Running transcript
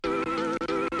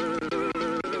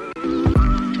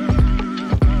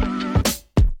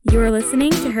You're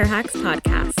listening to Her Hacks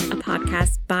Podcast, a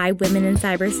podcast by women in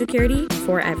cybersecurity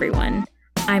for everyone.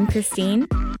 I'm Christine.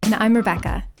 And I'm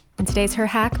Rebecca. In today's Her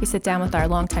Hack, we sit down with our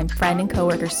longtime friend and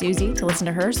coworker Susie to listen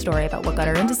to her story about what got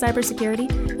her into cybersecurity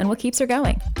and what keeps her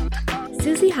going.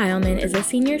 Susie Heilman is a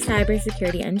senior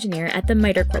cybersecurity engineer at the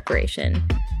MITRE Corporation.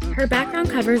 Her background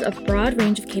covers a broad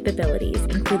range of capabilities,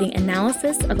 including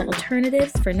analysis of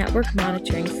alternatives for network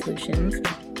monitoring solutions,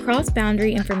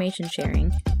 cross-boundary information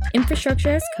sharing, infrastructure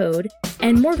as code,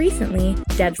 and more recently,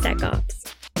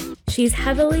 DevSecOps. She's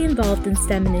heavily involved in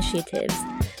STEM initiatives,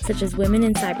 such as Women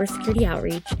in Cybersecurity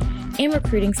Outreach and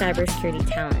recruiting cybersecurity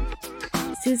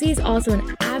talent. Susie is also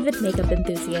an avid makeup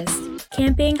enthusiast,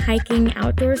 camping, hiking,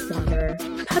 outdoors wanderer,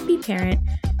 puppy parent,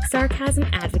 sarcasm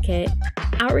advocate,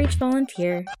 outreach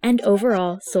volunteer, and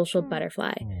overall social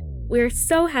butterfly. We're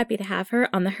so happy to have her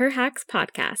on the Her Hacks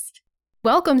podcast.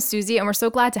 Welcome, Susie, and we're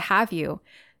so glad to have you.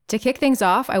 To kick things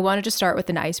off, I wanted to start with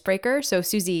an icebreaker. So,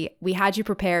 Susie, we had you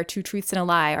prepare 2 truths and a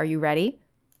lie. Are you ready?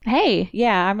 Hey,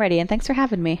 yeah, I'm ready, and thanks for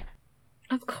having me.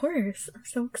 Of course. I'm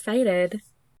so excited.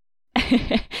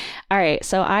 All right,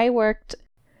 so I worked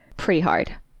pretty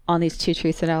hard on these 2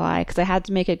 truths and a lie because I had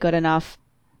to make it good enough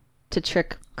to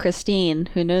trick Christine,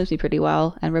 who knows me pretty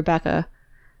well, and Rebecca,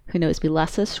 who knows me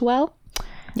less as well.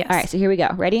 Yes. All right, so here we go.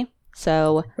 Ready?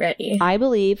 So, Ready. I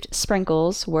believed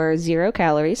sprinkles were 0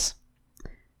 calories.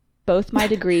 Both my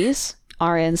degrees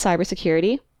are in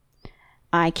cybersecurity.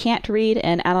 I can't read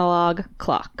an analog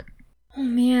clock. Oh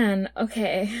man,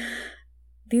 okay.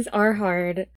 These are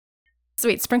hard. So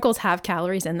wait, sprinkles have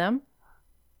calories in them?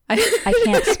 I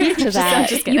can't speak to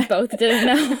that. You both didn't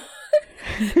know.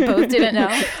 Both didn't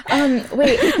know?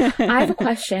 Wait, I have a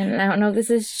question. I don't know if this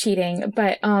is cheating,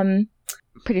 but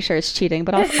Pretty sure it's cheating,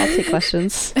 but I'll take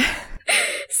questions.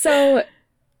 So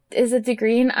is a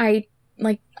degree in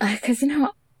because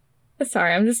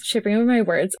sorry, I'm just tripping over my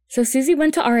words. So Susie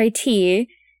went to RIT,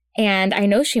 and I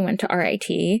know she went to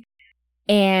RIT,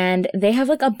 and they have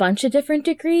like a bunch of different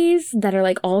degrees that are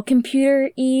like all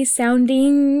computer-y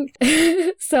sounding.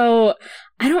 So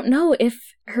I don't know if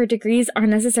her degrees are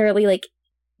necessarily like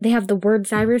they have the word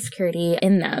cybersecurity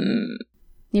in them.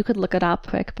 You could look it up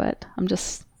quick, but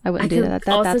I wouldn't do that.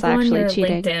 Also That's go on actually your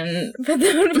cheating. LinkedIn, but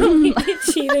that would probably be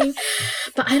cheating.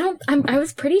 But I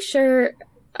was pretty sure.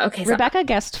 Okay, so Rebecca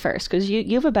guessed first because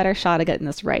you have a better shot at getting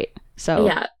this right. So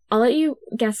yeah, I'll let you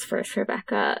guess first,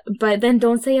 Rebecca. But then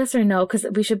don't say yes or no because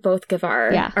we should both give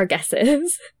our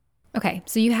guesses. Okay,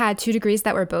 so you had 2 degrees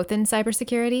that were both in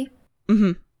cybersecurity?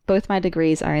 Mm-hmm. Both my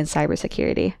degrees are in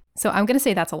cybersecurity. So I'm going to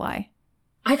say that's a lie.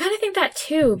 I kind of think that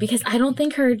too, because I don't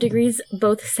think her degrees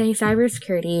both say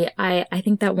cybersecurity. I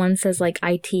think that one says like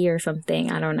IT or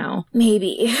something. I don't know.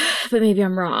 Maybe, but maybe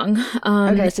I'm wrong.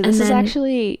 Okay, so this is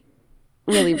actually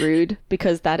really rude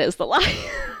because that is the lie.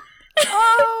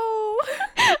 Oh!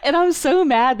 And I'm so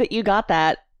mad that you got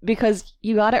that because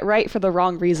you got it right for the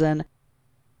wrong reason.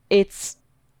 It's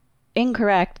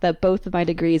incorrect that both of my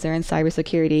degrees are in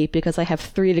cybersecurity because I have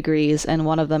 3 degrees and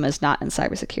one of them is not in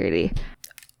cybersecurity.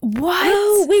 What?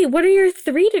 Oh, wait, what are your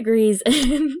 3 degrees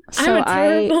in? So I'm a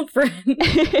terrible friend.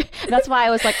 That's why I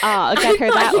was like, I'll get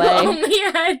her that way. I only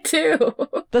had 2.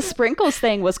 The sprinkles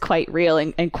thing was quite real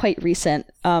and quite recent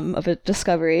of a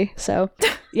discovery. So,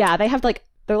 yeah,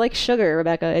 they're like sugar,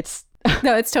 Rebecca.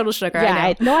 No, it's total sugar. Yeah,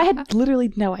 I know. I had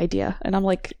literally no idea. And I'm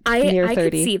like near 30. I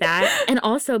could see that. And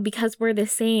also because we're the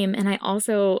same, and I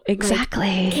also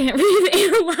exactly can't read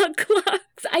analog clocks.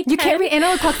 You can't read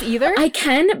analog clocks either? I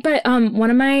can, but one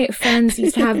of my friends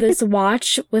used to have this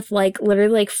watch with like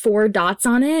literally like 4 dots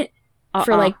on it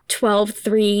for like 12,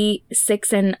 3,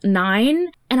 6, and 9.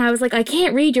 And I was like, I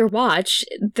can't read your watch.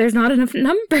 There's not enough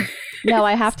numbers. No,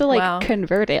 I have to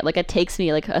convert it. Like it takes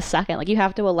me like a second. Like you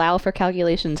have to allow for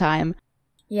calculation time.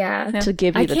 Yeah. To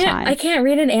give you the time. I can't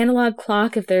read an analog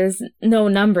clock if there's no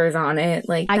numbers on it.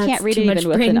 Like I can't read it even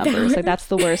with the numbers. Like that's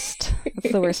the worst.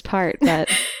 That's the worst part. But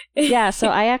yeah, so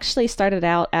I actually started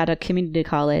out at a community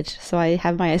college. So I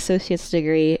have my associate's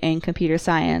degree in computer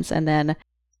science and then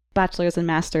bachelor's and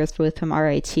master's both from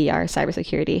RIT are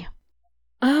cybersecurity.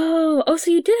 Oh,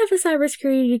 so you did have a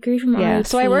cybersecurity degree from RIT. Yeah,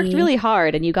 so I worked really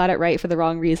hard and you got it right for the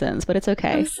wrong reasons, but it's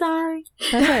okay. I'm sorry.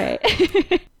 That's all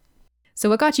right. So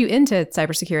what got you into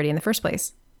cybersecurity in the first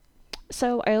place?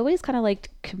 So I always kind of liked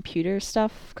computer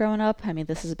stuff growing up. I mean,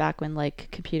 this is back when like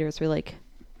computers were like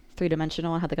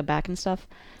 3-dimensional and had like a back and stuff.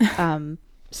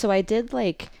 So I did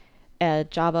like a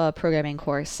Java programming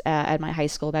course at my high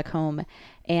school back home.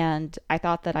 And I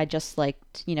thought that I just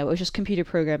liked, it was just computer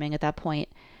programming at that point.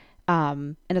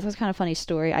 And this was kind of a funny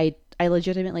story. I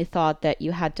legitimately thought that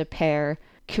you had to pair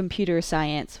computer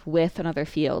science with another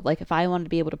field. Like if I wanted to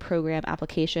be able to program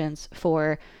applications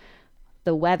for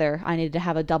the weather, I needed to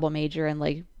have a double major in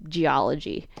like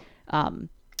geology. And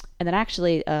then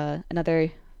actually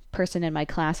another person in my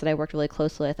class that I worked really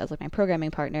close with as like my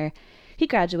programming partner, he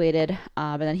graduated,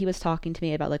 and then he was talking to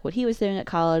me about like what he was doing at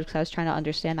college, because I was trying to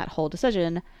understand that whole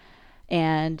decision.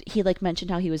 And he like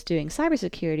mentioned how he was doing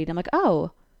cybersecurity, and I'm like,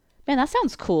 oh man, that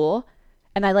sounds cool.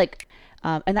 And I like,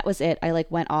 and that was it. I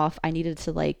like went off. I needed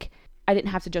to like, I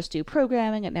didn't have to just do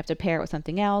programming. I didn't have to pair it with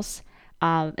something else.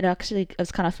 And actually, it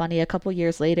was kind of funny. A couple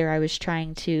years later, I was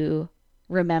trying to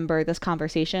remember this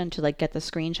conversation to like get the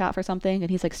screenshot for something,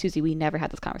 and he's like, Susie, we never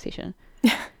had this conversation.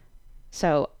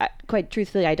 So quite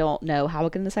truthfully, I don't know how I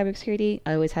got into cybersecurity.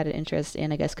 I always had an interest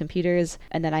in, I guess, computers.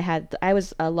 And then I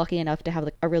was lucky enough to have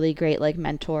like a really great like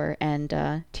mentor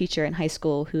and teacher in high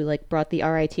school who like brought the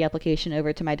RIT application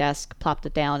over to my desk, plopped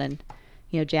it down, and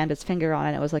jammed his finger on it.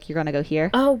 And it was like, you're gonna go here.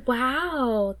 Oh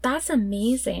wow, that's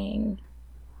amazing.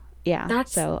 Yeah.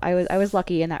 So I was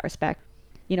lucky in that respect.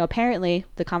 Apparently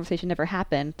the conversation never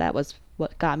happened. That was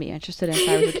what got me interested in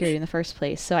cybersecurity in the first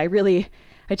place. So I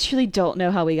truly don't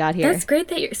know how we got here. That's great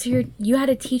that you had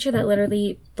a teacher that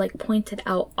literally like pointed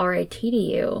out RIT to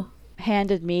you.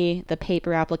 Handed me the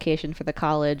paper application for the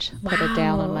college, Wow. put it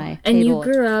down on my table. And you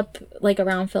grew up like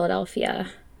around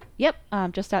Philadelphia. Yep,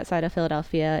 just outside of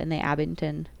Philadelphia in the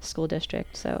Abington School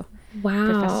District. So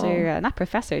wow.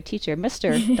 Teacher,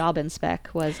 Mr. Dobbin-Speck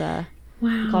was wow.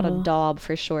 We called him Daub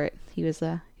for short. He was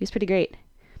pretty great.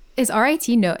 Is RIT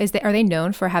are they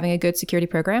known for having a good security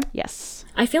program? Yes.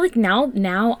 I feel like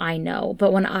now I know,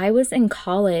 but when I was in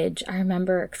college, I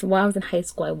remember when I was in high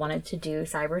school, I wanted to do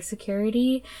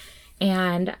cybersecurity,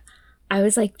 and I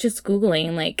was like just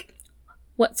Googling like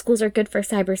what schools are good for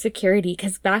cybersecurity,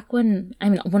 because back when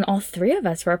all three of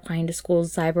us were applying to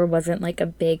schools, cyber wasn't like a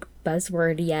big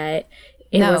buzzword yet.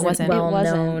 It wasn't well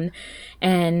known,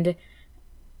 and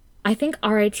I think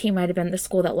RIT might have been the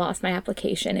school that lost my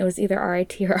application. It was either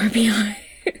RIT or RPI.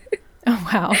 Oh,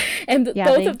 wow. And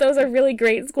both of those are really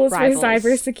great schools Rivals. for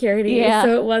cybersecurity. Yeah.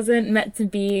 So it wasn't meant to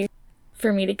be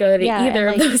for me to go to either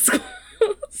of those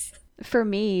schools. For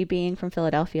me, being from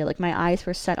Philadelphia, like my eyes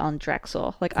were set on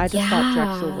Drexel. Like I just thought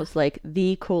Drexel was like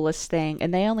the coolest thing.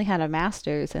 And they only had a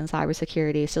master's in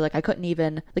cybersecurity. So like I couldn't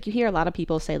even, like you hear a lot of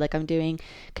people say like I'm doing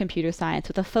computer science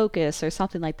with a focus or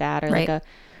something like that. Or like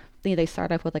they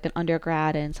start off with like an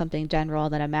undergrad and something general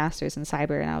and then a master's in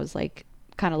cyber. And I was like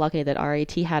kind of lucky that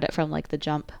RIT had it from like the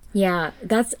jump. Yeah,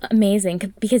 that's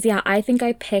amazing, because I think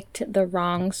I picked the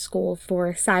wrong school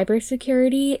for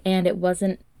cybersecurity, and it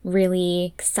wasn't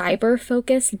really cyber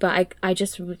focused, but I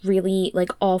just really like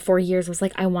all 4 years was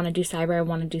like, I want to do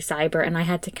cyber, and I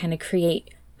had to kind of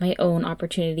create my own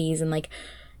opportunities and like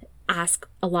ask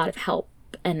a lot of help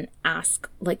and ask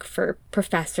like for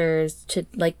professors to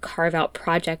like carve out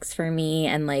projects for me,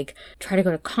 and like try to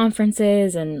go to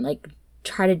conferences and like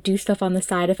try to do stuff on the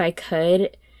side if I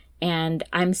could. And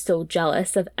I'm so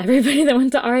jealous of everybody that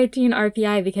went to RIT and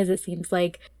RPI, because it seems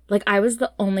like I was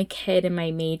the only kid in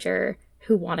my major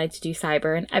who wanted to do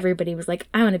cyber, and everybody was like,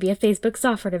 I want to be a Facebook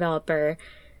software developer.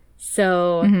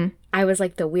 So I was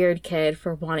like the weird kid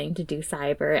for wanting to do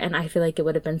cyber, and I feel like it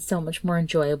would have been so much more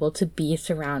enjoyable to be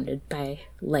surrounded by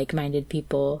like-minded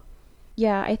people.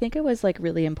 Yeah, I think it was like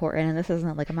really important, and this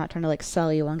isn't like, I'm not trying to like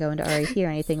sell you on going to RIT or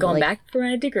anything. Going but, like, back for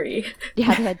my degree.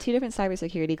 Yeah, they had 2 different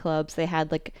cybersecurity clubs. They had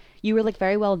like, you were like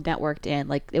very well networked in,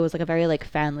 like it was like a very like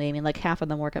family. I mean, like half of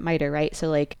them work at MITRE, right? So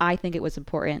like I think it was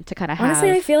important to kind of have.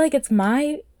 Honestly, I feel like it's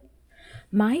my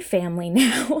family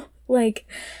now. Like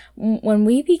when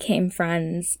we became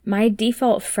friends, my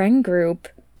default friend group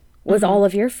was all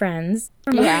of your friends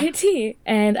from RIT,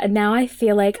 and now I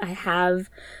feel like I have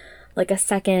like a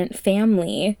second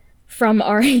family from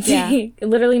RIT. Yeah.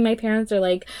 Literally, my parents are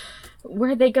like,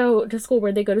 where'd they go to school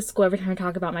every time I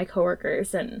talk about my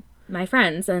coworkers and my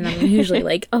friends, and I'm usually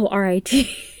like, oh, RIT.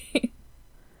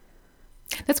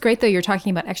 That's great, though, you're talking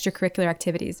about extracurricular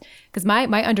activities, because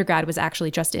my undergrad was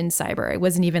actually just in cyber. It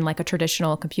wasn't even like a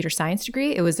traditional computer science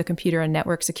degree. It was a computer and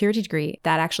network security degree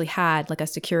that actually had like a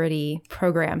security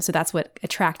program. So that's what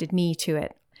attracted me to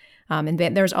it. And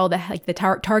then there was all the like the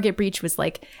Target breach was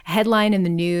like a headline in the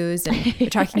news, and they're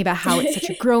talking about how it's such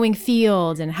a growing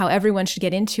field and how everyone should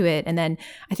get into it. And then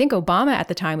I think Obama at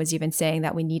the time was even saying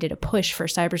that we needed a push for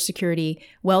cybersecurity,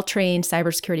 well-trained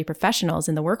cybersecurity professionals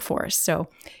in the workforce. So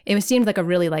it seemed like a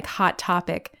really like hot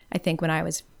topic, I think, when I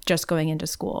was just going into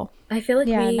school. I feel like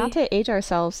not to age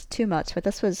ourselves too much, but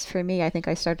this was for me, I think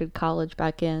I started college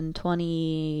back in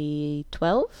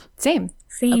 2012. Same,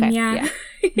 okay, yeah.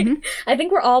 I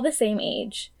think we're all the same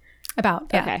age. About,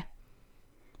 yeah. Okay.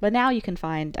 But now you can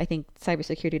find, I think,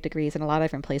 cybersecurity degrees in a lot of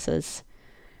different places.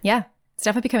 Yeah, it's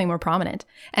definitely becoming more prominent.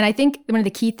 And I think one of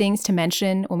the key things to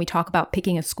mention when we talk about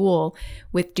picking a school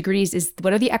with degrees is,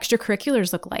 what do the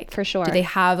extracurriculars look like? For sure. Do they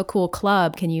have a cool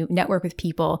club? Can you network with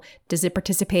people? Does it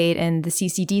participate in the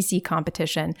CCDC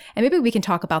competition? And maybe we can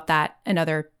talk about that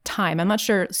another time. I'm not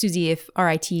sure, Susie, if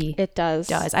RIT It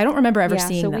does. I don't remember ever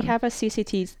seeing them. So we have a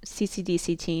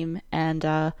CCDC team,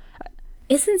 and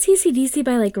isn't CCDC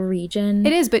by like region?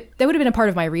 It is, but that would have been a part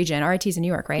of my region. RIT is in New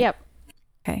York, right? Yep.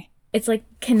 Okay. It's like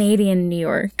Canadian New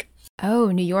York. Oh,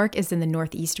 New York is in the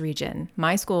Northeast region.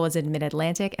 My school was in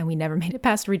Mid-Atlantic, and we never made it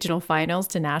past regional finals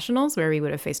to nationals, where we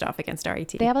would have faced off against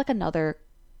RIT. They have like another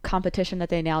competition that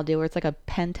they now do where it's like a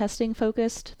pen testing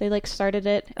focused. They like started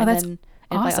it and then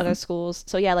invite other schools.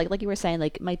 So yeah, like you were saying,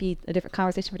 like it might be a different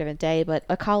conversation for a different day, but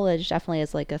a college definitely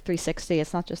is like a 360.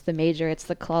 It's not just the major, it's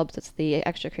the clubs, it's the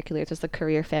extracurriculars, it's the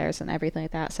career fairs and everything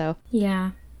like that. So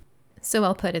yeah. So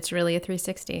well put. It's really a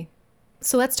 360.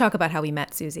 So let's talk about how we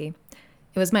met, Susie.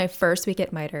 It was my first week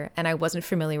at MITRE, and I wasn't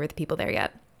familiar with the people there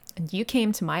yet. And you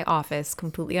came to my office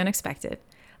completely unexpected.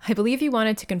 I believe you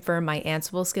wanted to confirm my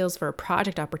Ansible skills for a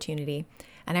project opportunity.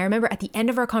 And I remember at the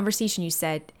end of our conversation, you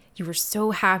said you were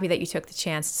so happy that you took the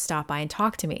chance to stop by and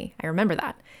talk to me. I remember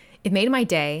that. It made my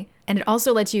day, and it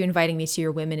also led to you inviting me to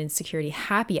your Women in Security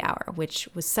happy hour, which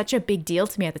was such a big deal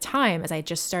to me at the time, as I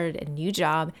just started a new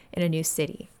job in a new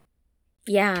city.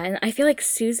 Yeah, and I feel like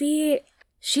Susie,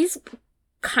 she's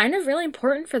kind of really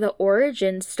important for the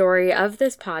origin story of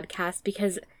this podcast,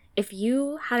 because if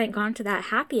you hadn't gone to that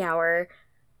happy hour,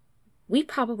 we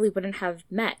probably wouldn't have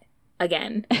met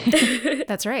again.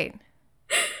 That's right.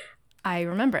 I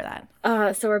remember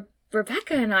that. So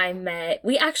Rebecca and I met.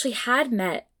 We actually had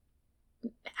met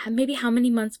maybe how many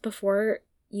months before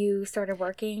you started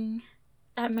working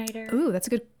at MITRE? Ooh, that's a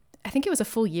good. I think it was a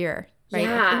full year, right?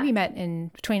 Yeah. I think we met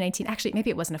in 2019. Actually, maybe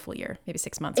it wasn't a full year. Maybe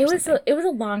 6 months. It was a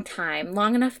long time,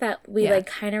 long enough that we Yeah. like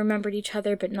kind of remembered each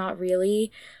other, but not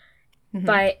really. Mm-hmm.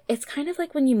 But it's kind of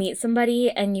like when you meet somebody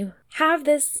and you have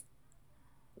this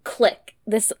click,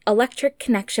 this electric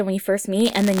connection when you first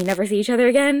meet, and then you never see each other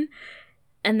again.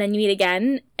 And then you meet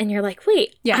again, and you're like,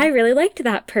 wait, Yeah. I really liked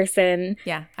that person.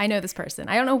 Yeah, I know this person.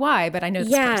 I don't know why, but I know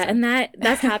this Yeah, person. and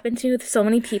that's happened to with so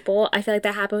many people. I feel like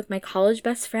that happened with my college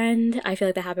best friend. I feel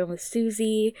like that happened with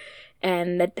Susie,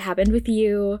 and that happened with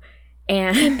you.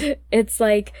 And it's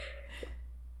like,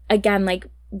 again, like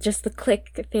just the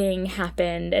click thing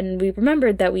happened, and we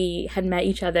remembered that we had met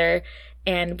each other,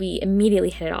 and we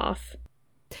immediately hit it off.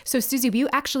 So, Susie, you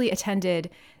actually attended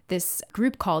this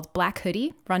group called Black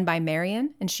Hoodie, run by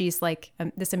Marion, and she's like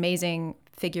this amazing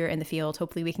figure in the field.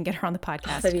 Hopefully we can get her on the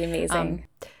podcast. That'd be amazing.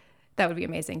 That would be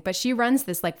amazing. But she runs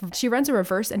a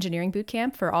reverse engineering boot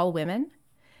camp for all women.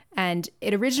 And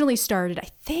it originally started, I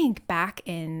think, back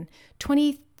in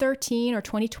 2013 or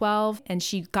 2012. And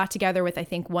she got together with, I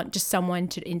think, someone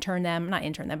to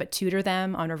tutor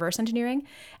them on reverse engineering.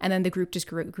 And then the group just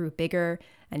grew bigger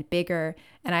and bigger.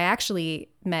 And I actually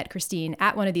met Christine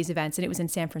at one of these events, and it was in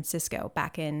San Francisco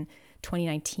back in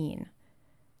 2019.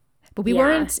 But we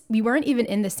weren't even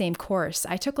in the same course.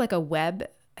 I took like a web,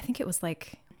 I think it was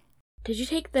like... Did you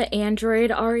take the Android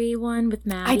RE one with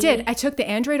Maddie? I did. I took the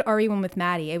Android RE one with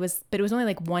Maddie. But it was only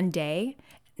like one day.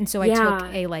 And so I took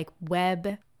a like web,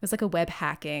 it was like a web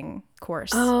hacking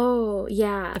course. Oh,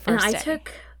 yeah. The first and day.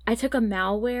 I took a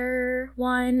malware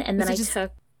one, and then I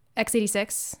took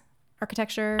x86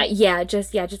 architecture.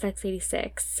 Just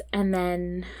x86, and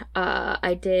then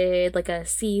I did like a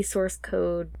C source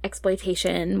code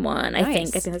exploitation one. Nice. I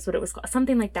think that's what it was called,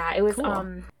 something like that. It was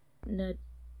Cool.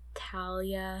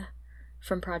 Natalia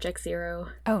from Project Zero.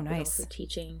 Oh, was nice. also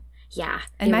teaching. Yeah,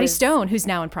 And Maddie Stone, who's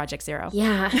now in Project Zero.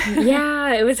 Yeah,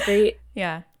 it was great.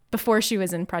 Yeah, before she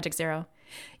was in Project Zero.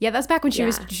 Yeah, that's back when she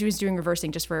was doing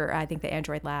reversing just for I think the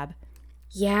Android lab.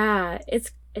 Yeah,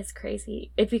 it's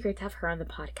crazy. It'd be great to have her on the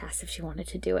podcast if she wanted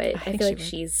to do it. I feel like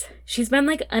she's been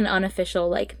like an unofficial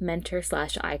like mentor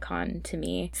 / icon to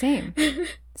me.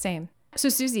 Same. So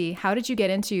Susie, how did you get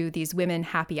into these women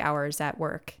happy hours at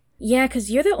work? Yeah, because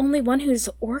you're the only one who's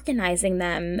organizing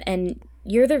them, and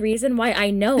you're the reason why I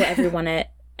know everyone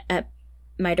at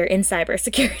MITRE in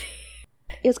cybersecurity.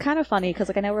 It's kind of funny because,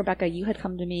 like, I know, Rebecca, you had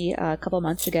come to me a couple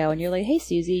months ago, and you're like, hey,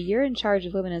 Susie, you're in charge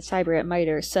of women in cyber at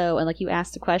MITRE, so, and, like, you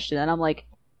asked a question, and I'm like,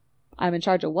 I'm in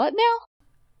charge of what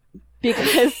now?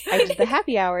 Because I did the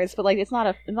happy hours, but, like, it's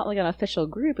not like an official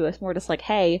group. It was more just like,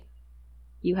 hey,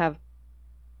 you have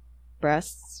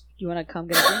breasts. You want to come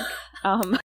get a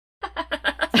drink?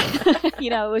 You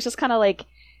know, it was just kind of like,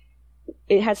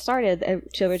 it had started,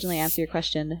 to originally answer your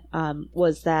question,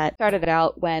 was that started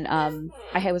out when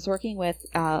I was working with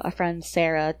a friend,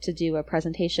 Sarah, to do a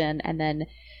presentation, and then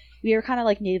we were kind of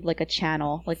like needed like a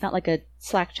channel, like not like a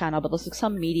Slack channel, but like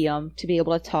some medium to be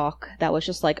able to talk that was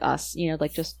just like us, you know,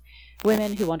 like just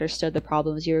women who understood the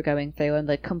problems you were going through and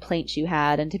the complaints you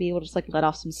had, and to be able to just like let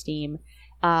off some steam.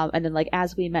 And then like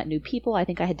as we met new people, I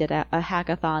think I did a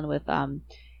hackathon with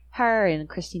her and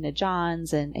Christina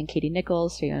Johns and Katie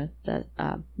Nichols, you know,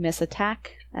 the Miss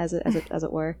Attack, as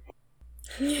it were.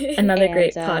 Another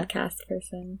great podcast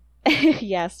person.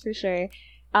 Yes, for sure.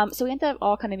 So we ended up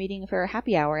all kind of meeting for a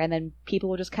happy hour, and then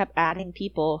people just kept adding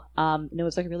people. And it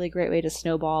was like a really great way to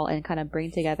snowball and kind of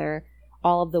bring together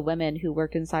all of the women who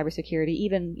worked in cybersecurity,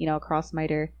 even, you know, across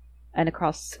MITRE and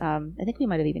across, I think we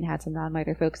might have even had some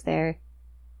non-MITRE folks there.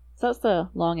 So that's the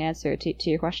long answer to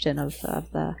your question of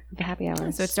the happy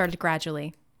hour. So it started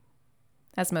gradually,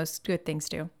 as most good things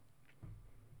do.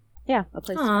 Yeah, a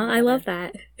place. I love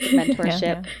that.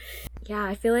 Mentorship. Yeah,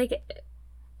 I feel like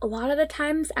a lot of the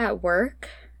times at work,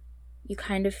 you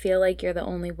kind of feel like you're the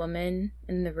only woman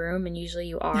in the room, and usually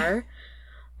you are.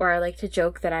 Or I like to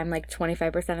joke that I'm like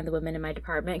 25% of the women in my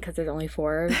department because there's only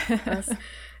 4 of us.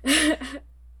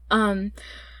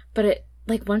 But it,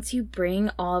 like, once you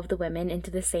bring all of the women into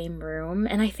the same room,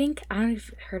 and I don't know if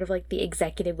you've heard of like the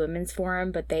Executive Women's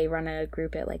Forum, but they run a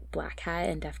group at like Black Hat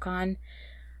and DEF CON.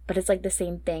 But it's like the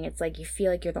same thing. It's like you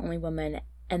feel like you're the only woman,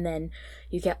 and then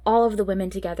you get all of the women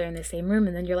together in the same room,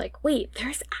 and then you're like, wait,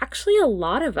 there's actually a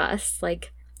lot of us.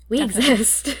 Like, we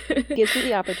exist. It gives you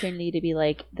the opportunity to be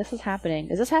like, this is happening.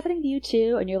 Is this happening to you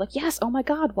too? And you're like, yes, oh my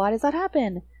God, why does that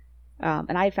happen?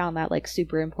 And I found that like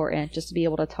super important, just to be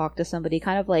able to talk to somebody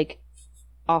kind of like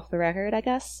off the record, I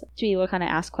guess, to be able to kind of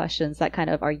ask questions that kind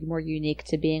of are more unique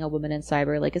to being a woman in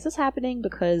cyber. Like, is this happening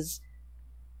because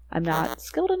I'm not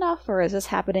skilled enough, or is this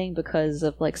happening because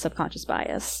of like subconscious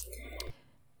bias?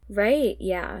 Right,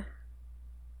 yeah.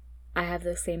 I have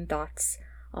those same thoughts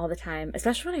all the time,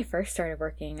 especially when I first started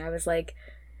working. I was like,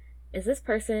 is this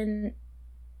person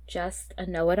just a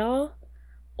know-it-all,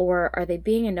 or are they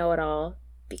being a know-it-all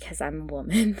because I'm a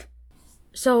woman?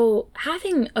 So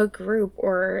having a group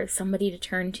or somebody to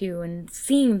turn to and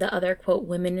seeing the other, quote,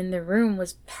 women in the room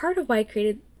was part of why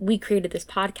we created this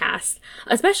podcast,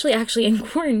 especially actually in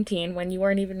quarantine when you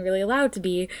weren't even really allowed to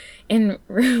be in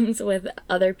rooms with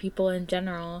other people in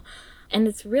general. And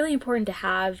it's really important to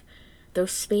have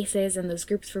those spaces and those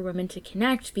groups for women to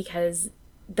connect, because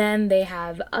then they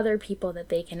have other people that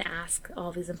they can ask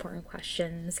all these important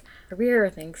questions, career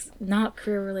things, not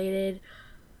career related.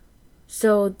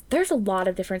 So there's a lot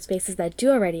of different spaces that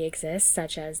do already exist,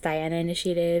 such as Diana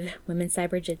Initiative, Women's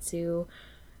Cyber Jitsu,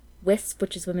 WISP,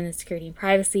 which is Women in Security and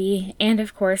Privacy, and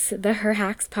of course the Her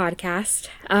Hacks podcast.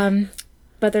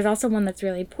 But there's also one that's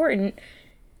really important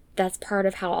that's part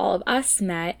of how all of us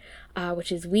met,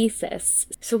 which is WESIS.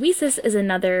 So WESIS is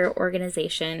another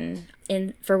organization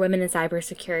for women in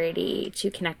cybersecurity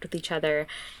to connect with each other,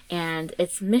 and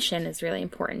its mission is really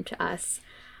important to us.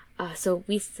 So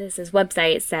WESIS's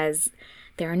website says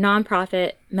they're a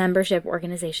nonprofit membership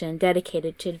organization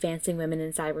dedicated to advancing women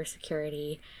in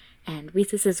cybersecurity, and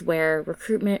WESIS is where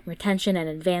recruitment, retention, and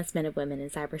advancement of women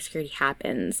in cybersecurity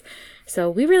happens. So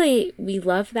we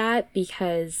love that,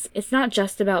 because it's not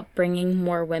just about bringing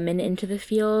more women into the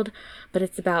field, but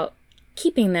it's about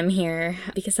keeping them here,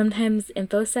 because sometimes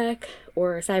InfoSec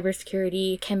or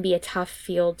cybersecurity can be a tough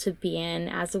field to be in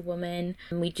as a woman.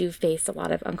 We do face a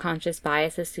lot of unconscious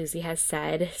bias, as Susie has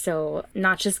said. So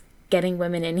not just getting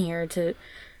women in here to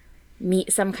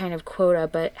meet some kind of quota,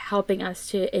 but helping us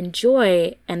to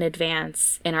enjoy and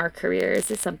advance in our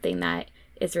careers is something that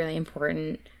is really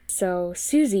important. So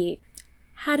Susie,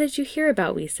 how did you hear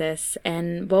about WESIS,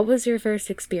 and what was your first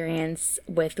experience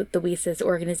with the WESIS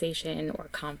organization or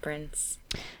conference?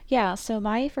 Yeah, so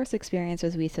my first experience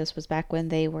with WESIS was back when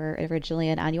they were originally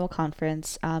an annual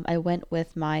conference. I went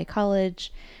with my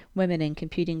college Women in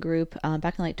Computing group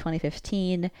back in like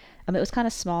 2015. It was kind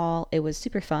of small. It was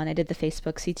super fun. I did the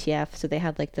Facebook CTF, so they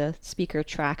had like the speaker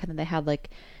track, and then they had like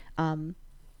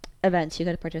events you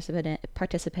could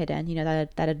participate in, you know,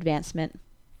 that advancement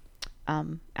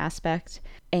aspect.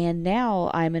 And now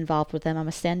I'm involved with them. I'm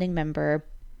a standing member,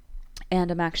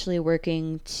 and I'm actually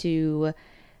working to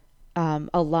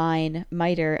align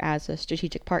MITRE as a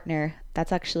strategic partner.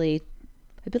 That's actually,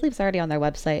 I believe, it's already on their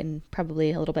website and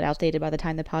probably a little bit outdated by the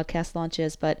time the podcast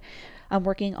launches, but I'm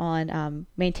working on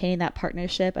maintaining that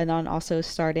partnership, and on also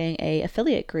starting a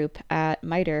affiliate group at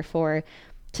MITRE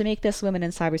to make this Women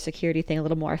in Cybersecurity thing a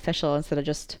little more official instead of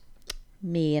just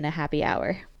me in a happy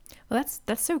hour. Well,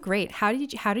 that's so great. How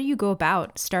do you go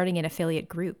about starting an affiliate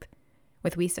group?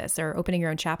 with WeSys or opening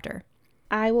your own chapter?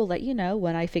 I will let you know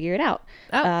when I figure it out.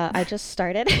 I just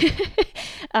started.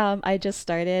 I just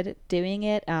started doing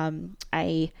it.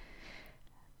 I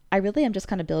really am just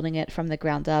kind of building it from the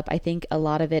ground up. I think a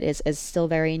lot of it is still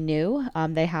very new.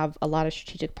 They have a lot of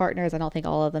strategic partners. I don't think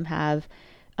all of them have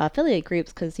affiliate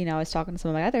groups because, I was talking to some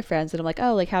of my other friends and I'm like,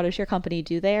 oh, like, how does your company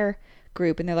do their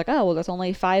group? And they're like, oh, well, there's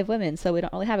only 5 women, so we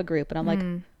don't really have a group. And I'm like,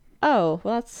 oh,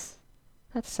 well, that's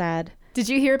sad. Did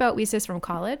you hear about WeSys from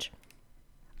college?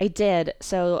 I did.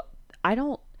 So so I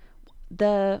heard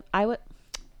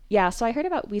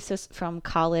about WeSys from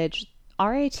college.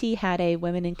 RIT had a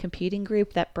women in computing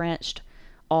group that branched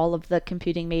all of the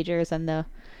computing majors and the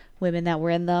women that were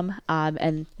in them.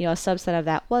 And a subset of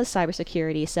that was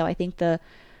cybersecurity. So I think the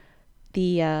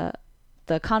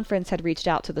conference had reached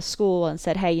out to the school and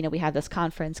said, hey, we have this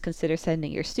conference, consider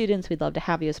sending your students. We'd love to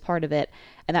have you as part of it.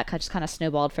 And that just kind of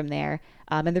snowballed from there.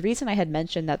 And the reason I had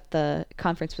mentioned that the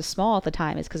conference was small at the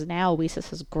time is because now WeSys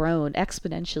has grown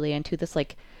exponentially into this,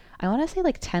 I want to say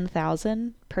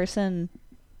 10,000 person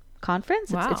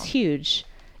conference. Wow. It's huge.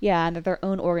 Yeah, and they're their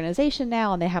own organization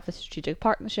now, and they have a strategic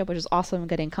partnership, which is awesome,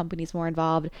 getting companies more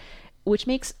involved, which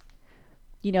makes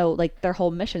their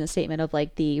whole mission statement of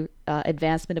the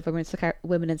advancement of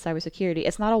women in cybersecurity.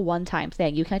 It's not a one-time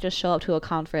thing. You can't just show up to a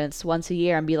conference once a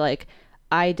year and be like,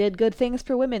 I did good things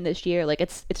for women this year.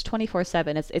 It's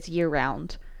 24/7. It's year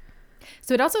round.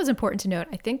 So it also is important to note,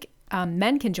 I think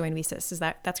men can join WeSys.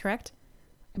 That's correct?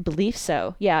 I believe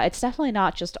so. Yeah, it's definitely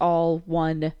not just all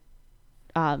one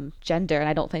gender, and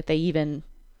I don't think they even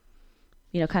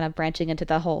kind of branching into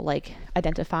the whole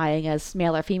identifying as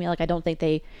male or female. I don't think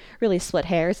they really split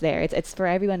hairs there. It's for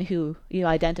everyone who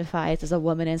identifies as a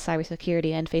woman in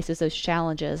cybersecurity and faces those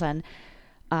challenges. And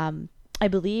I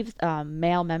believe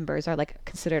male members are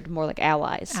considered more like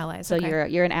allies. Allies. So okay.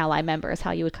 you're an ally member is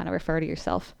how you would kind of refer to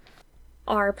yourself.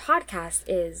 Our podcast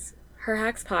is Her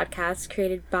Hacks Podcast,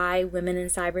 created by women in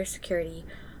cybersecurity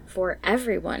for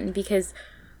everyone, because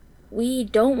we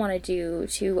don't want to do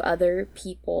to other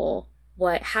people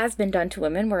what has been done to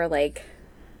women, where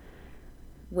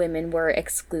women were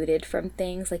excluded from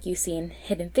things. You see in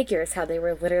Hidden Figures, how they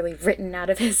were literally written out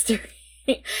of history.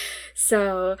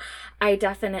 So I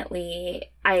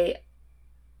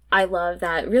love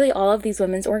that really all of these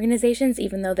women's organizations,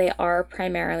 even though they are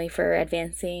primarily for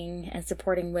advancing and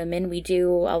supporting women, we do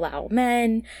allow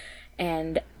men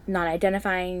and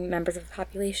non-identifying members of the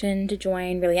population to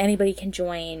join. Really anybody can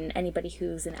join, anybody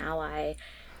who's an ally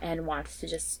and wants to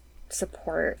just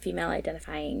support female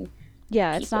identifying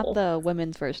people. It's not the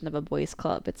women's version of a boys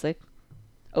club. It's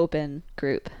open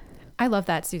group. I love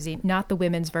that, Susie. Not the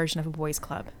women's version of a boys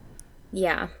club.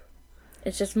 Yeah.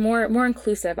 It's just more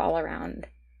inclusive all around.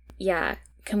 Yeah.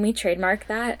 Can we trademark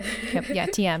that? Yep. Yeah,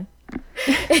 TM.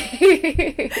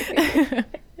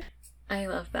 I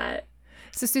love that.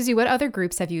 So Susie, what other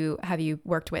groups have you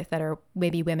worked with that are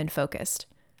maybe women focused?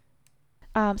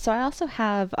 So I also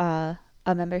have a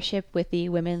membership with the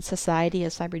Women's Society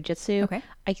of Cyberjitsu. Okay.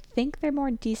 I think they're more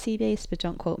DC based, but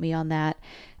don't quote me on that.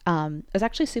 It was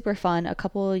actually super fun. A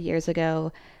couple of years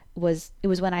ago it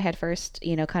was when I had first,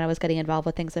 kind of was getting involved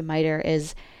with things at MITRE,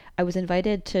 is I was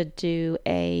invited to do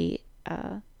a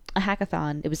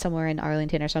hackathon. It was somewhere in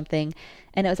Arlington or something.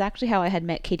 And it was actually how I had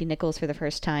met Katie Nichols for the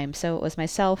first time. So it was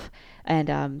myself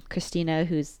and Christina,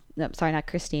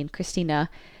 Christina,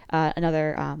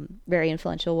 another very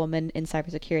influential woman in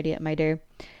cybersecurity at MITRE.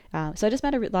 So I just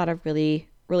met a lot of really,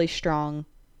 really strong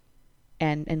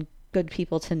and good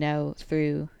people to know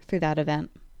through that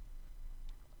event.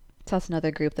 So that's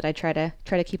another group that I try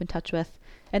to keep in touch with.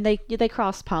 And they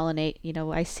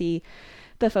cross-pollinate. I see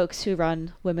the folks who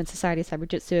run Women's Society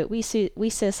Cyberjitsu at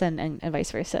WeSys and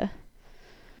vice versa.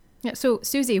 Yeah. So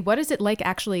Susie, what is it like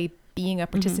actually being a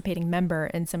participating member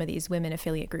in some of these women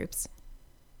affiliate groups?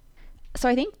 So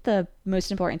I think the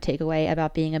most important takeaway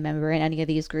about being a member in any of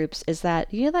these groups is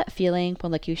that, that feeling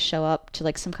when you show up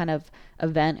to some kind of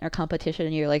event or competition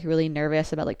and you're really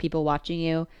nervous about people watching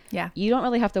you. Yeah. You don't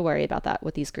really have to worry about that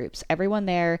with these groups. Everyone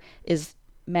there is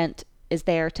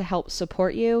there to help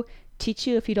support you, teach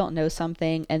you if you don't know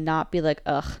something, and not be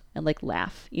ugh, and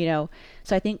laugh,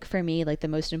 So I think for me, the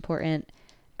most important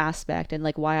aspect and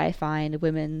why I find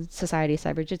Women's Society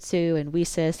Cyberjitsu and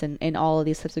WeSys and all of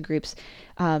these types of groups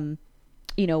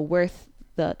worth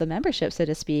the membership, so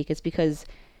to speak, is because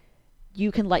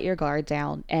you can let your guard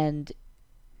down and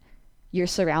you're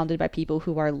surrounded by people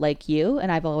who are like you.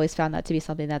 And I've always found that to be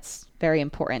something that's very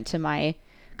important to my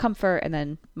comfort and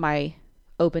then my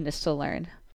openness to learn.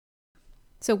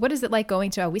 So what is it like going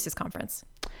to a WeSys conference?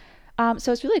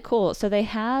 So it's really cool. So they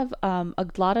have a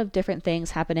lot of different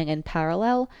things happening in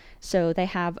parallel. So they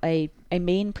have a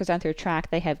main presenter track.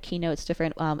 They have keynotes,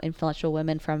 different influential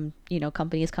women from,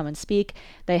 companies come and speak.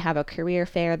 They have a career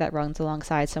fair that runs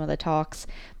alongside some of the talks.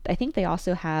 I think they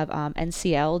also have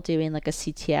NCL doing like a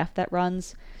CTF that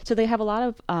runs. So they have a lot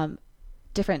of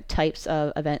different types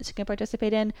of events you can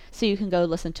participate in. So you can go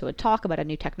listen to a talk about a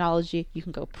new technology, you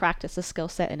can go practice a skill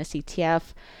set in a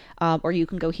CTF, or you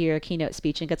can go hear a keynote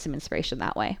speech and get some inspiration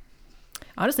that way.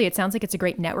 Honestly, it sounds like it's a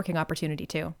great networking opportunity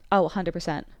too. Oh,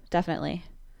 100%. Definitely.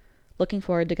 Looking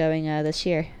forward to going this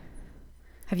year.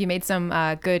 Have you made some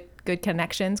good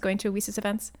connections going to WESIS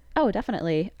events? Oh,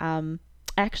 definitely. I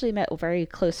actually met a very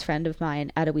close friend of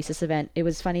mine at a WESIS event. It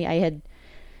was funny. It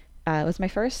was my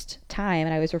first time,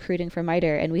 and I was recruiting for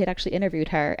MITRE, and we had actually interviewed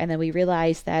her, and then we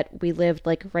realized that we lived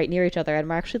like right near each other, and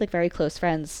we're actually like very close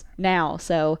friends now.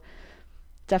 So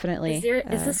definitely,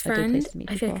 is this friend?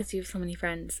 I feel like because you have so many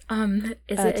friends.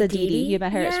 Is it Aditi? You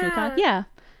met her at ShmooCon?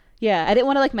 Yeah. I didn't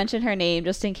want to like mention her name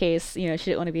just in case she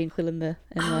didn't want to be included in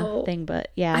the thing, but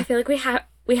yeah. I feel like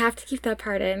we have to keep that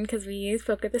part in because we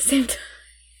spoke at the same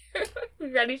time.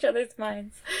 We read each other's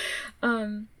minds.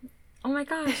 Oh my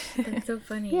gosh, that's so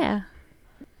funny. Yeah.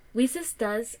 WESIS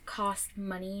does cost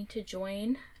money to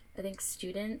join. I think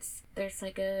students, it's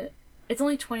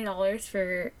only $20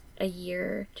 for a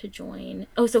year to join.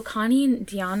 Oh, so Connie and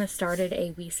Deanna started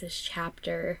a WESIS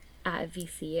chapter at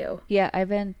VCU. Yeah, I've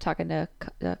been talking to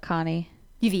Connie.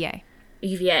 UVA.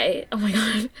 Oh my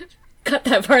god. Cut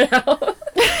that part out.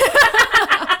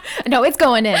 No, it's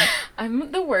going in.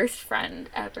 I'm the worst friend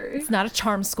ever. It's not a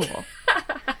charm school.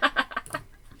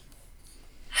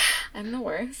 I'm the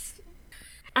worst.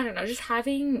 I don't know, just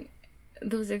having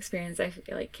those experiences I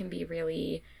feel like can be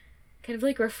really kind of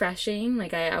like refreshing.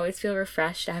 Like I always feel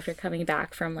refreshed after coming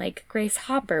back from like Grace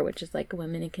Hopper, which is like a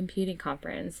women in computing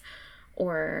conference.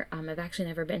 Or I've actually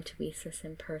never been to WESIS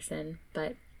in person,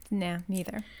 but nah,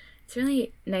 neither. It's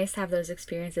really nice to have those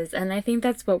experiences, and I think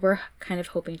that's what we're kind of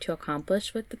hoping to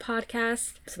accomplish with the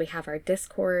podcast. So we have our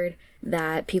Discord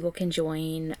that people can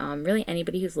join, really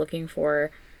anybody who's looking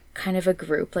for kind of a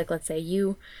group. Like let's say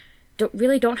you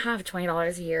don't have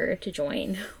 $20 a year to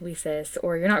join WESIS,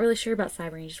 or you're not really sure about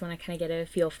cyber and you just want to kind of get a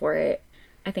feel for it.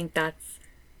 I think that's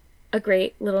a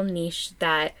great little niche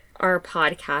that our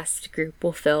podcast group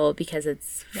will fill because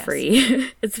it's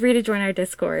free. It's free to join our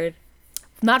Discord.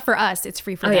 Not for us, it's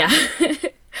free for them. Yeah.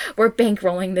 We're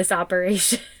bankrolling this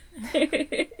operation.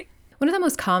 One of the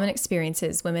most common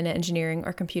experiences women in engineering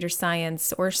or computer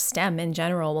science or STEM in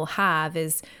general will have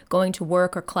is going to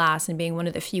work or class and being one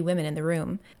of the few women in the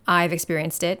room. I've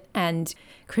experienced it. And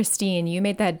Christine, you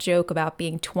made that joke about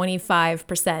being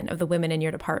 25% of the women in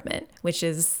your department, which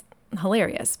is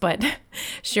hilarious. But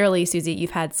surely, Susie,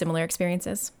 you've had similar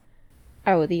experiences?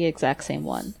 Oh, the exact same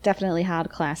one. Definitely had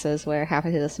classes where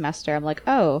halfway through the semester I'm like,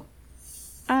 oh,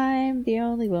 I'm the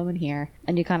only woman here.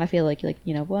 And you kind of feel like,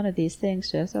 one of these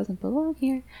things just doesn't belong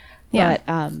here. Yeah.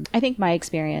 But I think my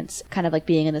experience kind of like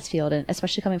being in this field, and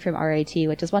especially coming from RIT,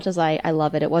 which as much as I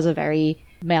love it, it was a very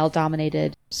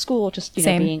male-dominated school. Just,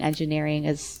 being engineering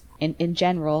is, in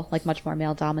general, like much more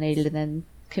male-dominated, and then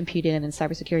computing and then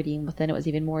cybersecurity, and within it was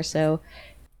even more so.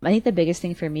 I think the biggest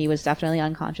thing for me was definitely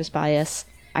unconscious bias.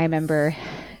 I remember,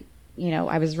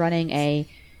 I was running a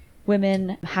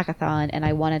women hackathon and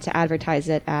I wanted to advertise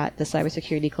it at the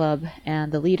Cybersecurity Club,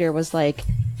 and the leader was like,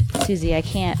 Susie, I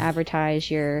can't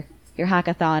advertise your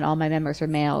hackathon. All my members are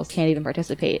males, can't even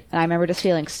participate. And I remember just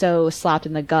feeling so slapped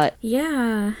in the gut.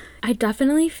 Yeah, I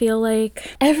definitely feel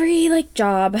like every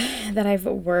job that I've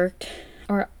worked,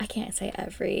 or I can't say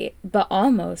every, but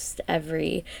almost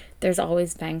every, there's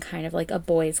always been kind of like a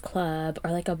boys club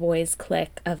or like a boys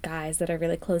clique of guys that are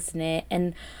really close-knit.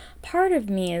 And part of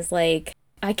me is like,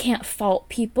 I can't fault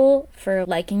people for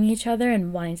liking each other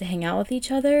and wanting to hang out with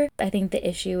each other. I think the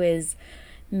issue is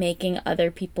making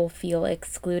other people feel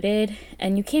excluded,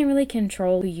 and you can't really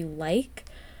control who you like.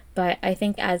 But I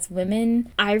think as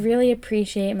women, I really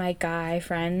appreciate my guy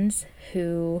friends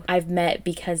who I've met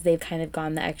because they've kind of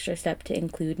gone the extra step to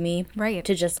include me. Right.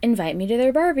 To just invite me to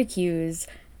their barbecues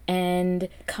and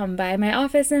come by my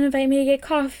office and invite me to get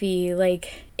coffee.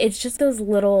 Like, it's just those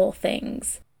little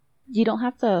things. You don't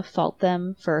have to fault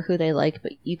them for who they like,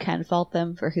 but you can fault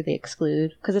them for who they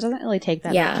exclude. Because it doesn't really take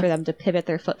that much for them to pivot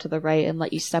their foot to the right and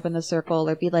let you step in the circle,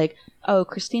 or be like, oh,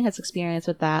 Christine has experience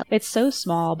with that. It's so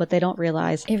small, but they don't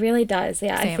realize. It really does.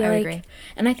 Yeah, Same, I agree.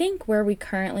 And I think where we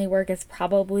currently work is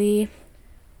probably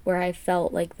where I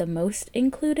felt like the most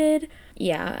included.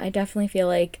 Yeah, I definitely feel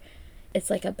like it's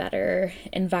like a better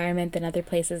environment than other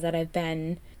places that I've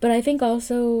been. But I think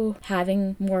also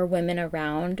having more women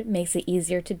around makes it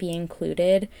easier to be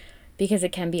included, because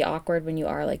it can be awkward when you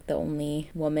are like the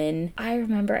only woman. I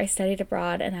remember I studied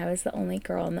abroad and I was the only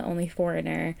girl and the only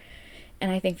foreigner. And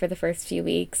I think for the first few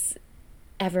weeks,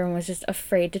 everyone was just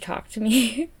afraid to talk to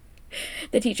me.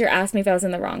 The teacher asked me if I was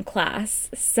in the wrong class.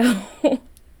 So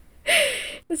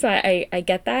I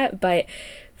get that. But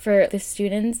for the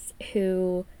students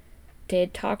who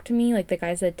did talk to me, like the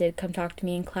guys that did come talk to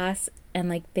me in class, and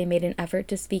like they made an effort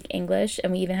to speak English,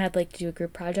 and we even had like to do a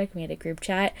group project. We had a group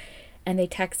chat, and they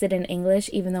texted in English,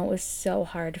 even though it was so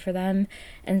hard for them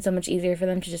and so much easier for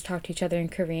them to just talk to each other in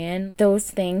Korean.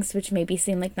 Those things, which maybe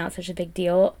seem like not such a big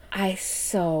deal, I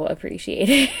so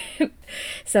appreciate it.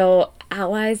 So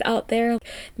allies out there,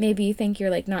 maybe you think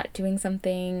you're like not doing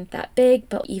something that big,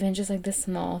 but even just like the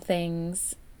small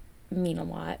things mean a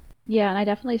lot. Yeah, and I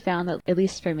definitely found that, at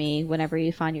least for me, whenever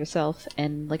you find yourself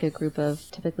in like a group of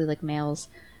typically like males,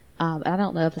 and I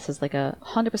don't know if this is like a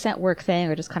 100% work thing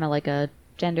or just kind of like a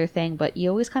gender thing, but you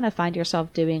always kind of find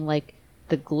yourself doing like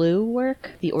the glue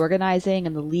work, the organizing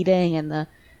and the leading and the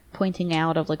pointing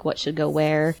out of like what should go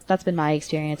where. That's been my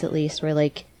experience, at least, where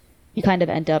like you kind of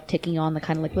end up taking on the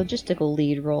kind of like logistical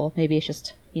lead role. Maybe it's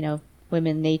just, you know,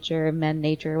 women nature, men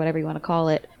nature, whatever you want to call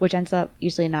it, which ends up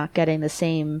usually not getting the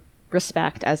same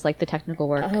respect as like the technical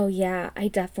work. Oh yeah, I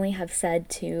definitely have said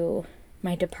to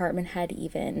my department head,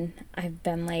 even, I've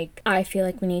been like, I feel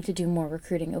like we need to do more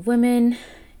recruiting of women.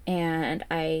 And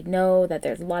I know that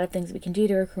there's a lot of things we can do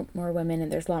to recruit more women,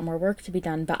 and there's a lot more work to be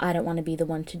done, but I don't want to be the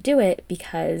one to do it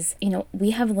because, you know, we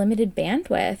have limited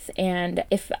bandwidth. And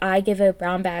if I give a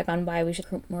brown bag on why we should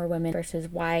recruit more women versus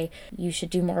why you should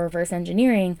do more reverse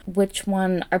engineering, which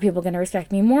one are people going to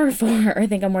respect me more for or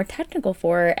think I'm more technical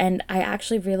for? And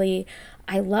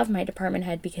I love my department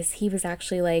head, because he was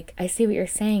actually like, I see what you're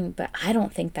saying, but I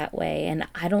don't think that way. And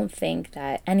I don't think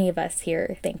that any of us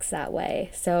here thinks that way.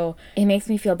 So it makes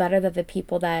me feel better that the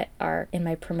people that are in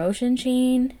my promotion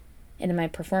chain and in my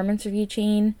performance review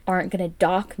chain aren't going to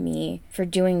dock me for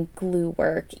doing glue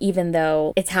work, even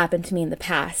though it's happened to me in the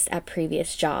past at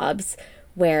previous jobs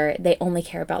where they only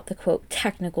care about the quote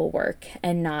technical work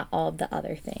and not all of the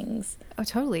other things. Oh,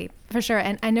 totally. For sure.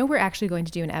 And I know we're actually going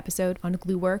to do an episode on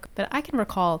glue work, but I can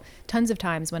recall tons of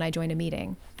times when I join a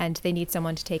meeting and they need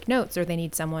someone to take notes, or they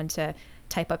need someone to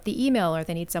type up the email, or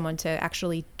they need someone to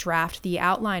actually draft the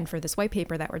outline for this white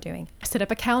paper that we're doing. Set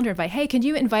up a calendar invite. Hey, can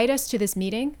you invite us to this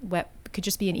meeting? What could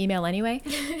just be an email anyway.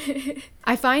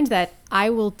 I find that I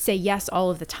will say yes all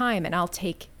of the time, and I'll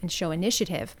take and show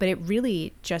initiative, but it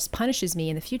really just punishes me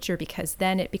in the future, because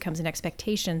then it becomes an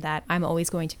expectation that I'm always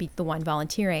going to be the one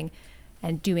volunteering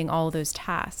and doing all of those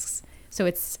tasks. So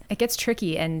it gets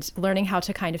tricky, and learning how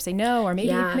to kind of say no, or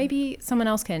maybe someone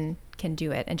else can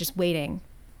do it, and just waiting.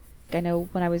 I know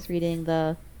when I was reading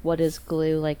the What is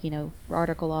Glue,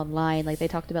 article online, they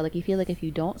talked about, you feel like if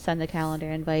you don't send a calendar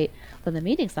invite, then the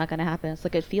meeting's not going to happen. It's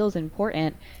it feels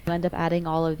important. You end up adding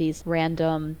all of these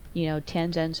random,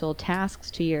 tangential tasks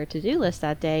to your to-do list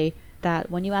that day, that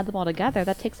when you add them all together,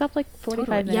 that takes up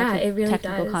 45 minutes of really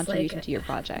technical contribution to your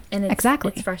project. And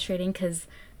it's frustrating, because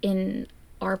in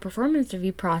our performance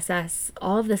review process,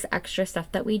 all of this extra stuff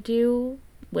that we do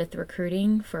with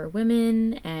recruiting for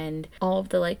women and all of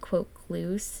the quote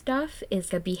glue stuff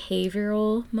is a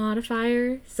behavioral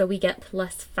modifier, so we get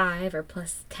 +5 or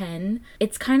 +10.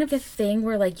 It's kind of a thing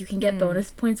where you can get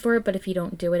bonus points for it, but if you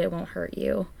don't do it, it won't hurt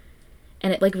you,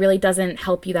 and it really doesn't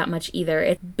help you that much either.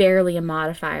 It's barely a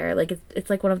modifier. It's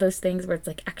one of those things where it's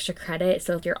extra credit,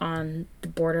 so if you're on the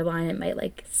borderline, it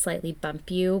might slightly bump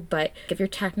you, but if your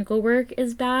technical work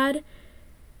is bad,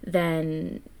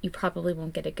 then you probably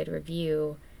won't get a good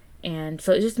review. And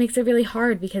so it just makes it really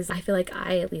hard, because I feel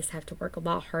I at least have to work a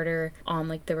lot harder on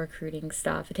the recruiting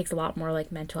stuff. It takes a lot more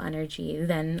mental energy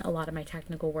than a lot of my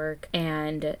technical work,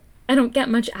 and I don't get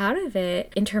much out of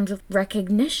it in terms of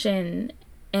recognition.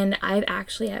 And I've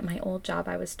actually, at my old job,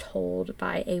 I was told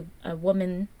by a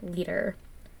woman leader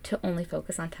to only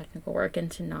focus on technical work and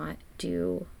to not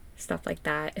do stuff like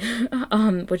that,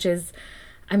 which is,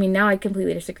 now I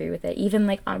completely disagree with it. Even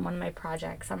on one of my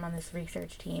projects, I'm on this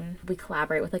research team. We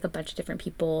collaborate with a bunch of different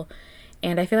people,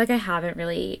 and I feel I haven't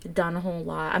really done a whole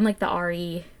lot. I'm the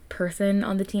RE person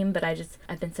on the team, but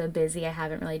I've been so busy, I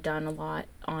haven't really done a lot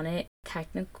on it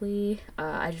technically.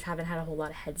 I just haven't had a whole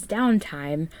lot of heads down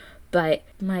time. But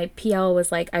my PL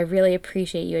was I really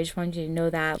appreciate you. I just wanted you to know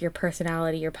that your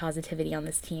personality, your positivity on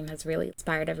this team has really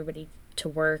inspired everybody to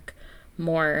work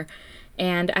more.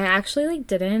 And I actually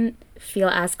didn't feel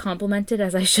as complimented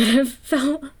as I should have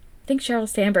felt. I think Sheryl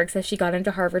Sandberg says she got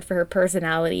into Harvard for her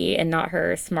personality and not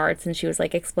her smarts, and she was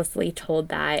like explicitly told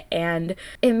that, and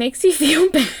it makes you feel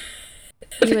bad.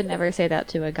 You would never say that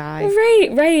to a guy.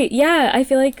 Right. Yeah, I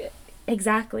feel like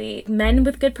exactly. Men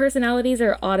with good personalities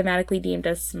are automatically deemed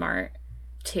as smart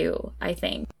too, I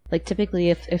think. Like typically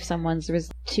if someone's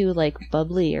too like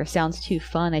bubbly or sounds too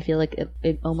fun, I feel like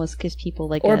it almost gives people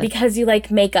like because you like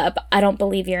makeup, I don't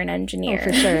believe you're an engineer. Oh,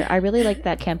 for sure. I really like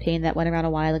that campaign that went around a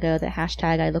while ago, the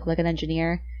hashtag I look like an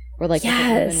engineer, where like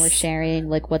women were sharing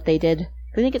like what they did.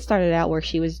 I think it started out where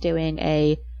she was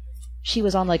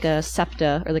on like a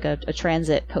SEPTA or like a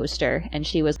transit poster, and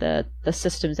she was the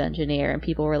systems engineer, and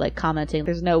people were like commenting,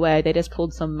 there's no way, they just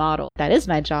pulled some model. That is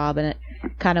my job. And it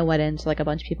kind of went into like a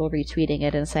bunch of people retweeting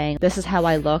it and saying, this is how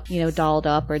I look, dolled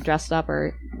up or dressed up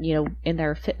or, in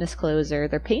their fitness clothes or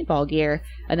their paintball gear,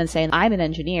 and then saying, I'm an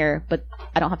engineer, but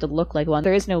I don't have to look like one.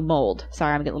 There is no mold.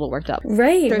 Sorry, I'm getting a little worked up.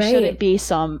 There shouldn't be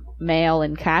some male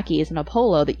in khakis and a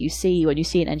polo that you see when you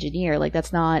see an engineer. Like,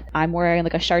 that's not, I'm wearing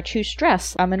like a chartreuse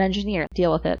dress, I'm an engineer.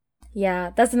 Deal with it.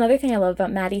 Yeah, that's another thing I love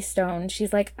about Maddie Stone.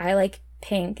 She's like, I like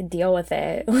pink, deal with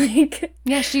it. Like,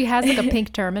 yeah, she has like a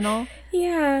pink terminal.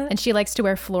 Yeah. And she likes to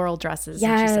wear floral dresses.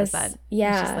 Yes. And she says that.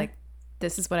 Yeah. And she's like,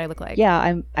 this is what I look like.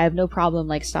 Yeah, I have no problem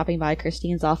like stopping by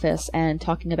Christine's office and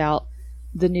talking about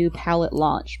the new palette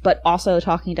launch, but also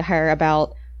talking to her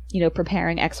about,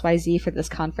 preparing XYZ for this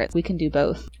conference. We can do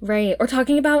both. Right. Or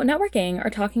talking about networking, or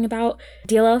talking about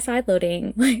DLL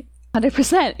sideloading. Like,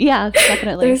 100%. Yeah,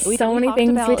 definitely. There's so many things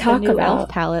we talk the new about. Elf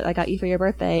palette I got you for your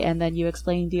birthday, and then you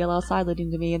explained DLL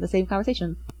sideloading to me in the same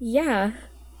conversation. Yeah.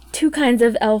 2 kinds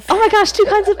of elf. Oh my gosh, 2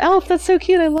 kinds of elf. That's so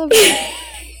cute. I love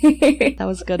it. That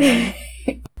was a good one.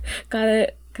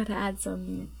 Gotta add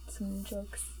some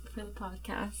jokes for the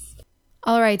podcast.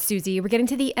 All right, Susie, we're getting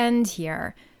to the end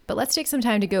here, but let's take some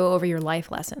time to go over your life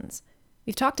lessons.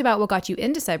 We've talked about what got you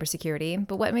into cybersecurity,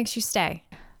 but what makes you stay?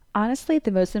 Honestly,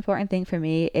 the most important thing for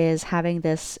me is having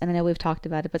this, and I know we've talked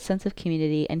about it, but sense of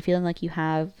community and feeling like you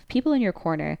have people in your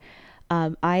corner.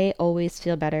 I always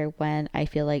feel better when I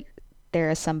feel like there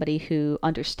is somebody who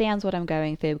understands what I'm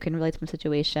going through, can relate to my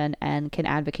situation, and can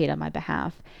advocate on my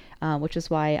behalf, which is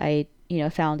why I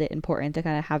found it important to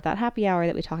kind of have that happy hour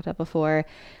that we talked about before,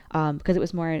 because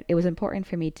it was important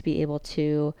for me to be able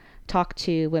to talk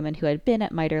to women who had been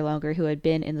at MITRE longer, who had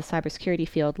been in the cybersecurity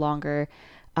field longer,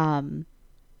 and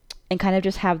kind of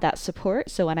just have that support.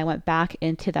 So when I went back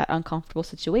into that uncomfortable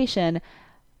situation,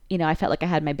 I felt like I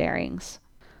had my bearings.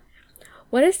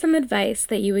 What is some advice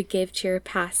that you would give to your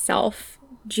past self,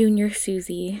 junior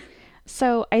Susie?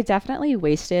 So I definitely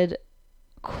wasted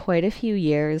quite a few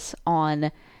years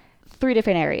on 3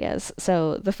 different areas.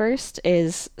 So the first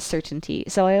is certainty.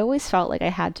 So I always felt like I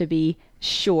had to be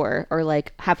sure, or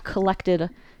like have collected,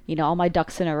 all my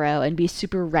ducks in a row and be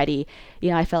super ready.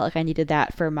 I felt like I needed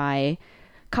that for my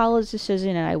college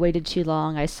decision, and I waited too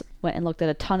long. I went and looked at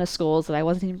a ton of schools that I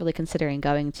wasn't even really considering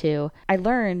going to. I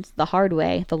learned the hard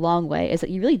way, the long way, is that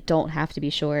you really don't have to be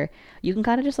sure. You can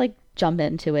kind of just like jump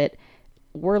into it.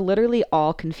 We're literally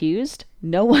all confused.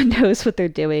 No one knows what they're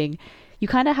doing. You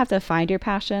kind of have to find your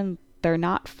passion. They're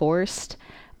not forced.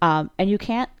 And you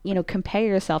can't, compare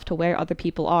yourself to where other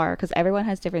people are, because everyone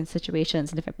has different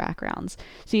situations and different backgrounds.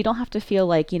 So you don't have to feel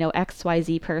like,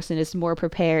 XYZ person is more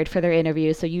prepared for their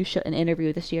interview, so you shouldn't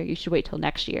interview this year. You should wait till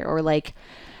next year. Or like,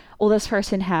 well, this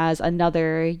person has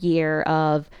another year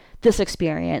of this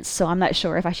experience, so I'm not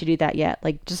sure if I should do that yet.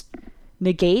 Like, just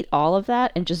negate all of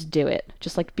that and just do it.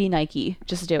 Just like be Nike.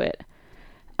 Just do it.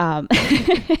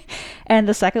 And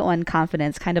the second one,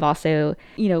 confidence, kind of also,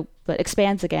 but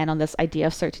expands again on this idea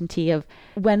of certainty of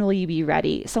when will you be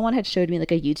ready. Someone had showed me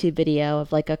like a YouTube video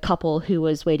of like a couple who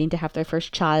was waiting to have their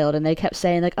first child, and they kept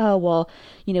saying like, oh, well,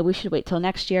 we should wait till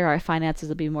next year. Our finances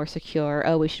will be more secure.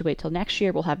 Oh, we should wait till next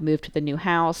year. We'll have moved to the new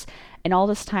house. And all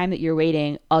this time that you're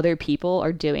waiting, other people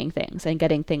are doing things and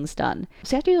getting things done.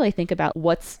 So you have to really think about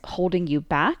what's holding you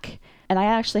back. And I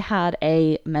actually had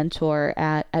a mentor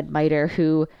at MITRE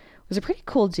who was a pretty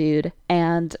cool dude.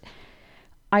 And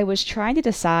I was trying to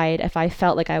decide if I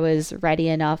felt like I was ready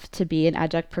enough to be an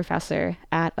adjunct professor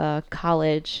at a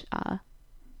college,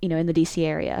 in the DC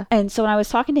area. And so when I was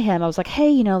talking to him, I was like,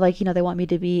 hey, they want me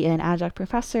to be an adjunct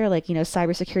professor, like,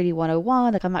 cybersecurity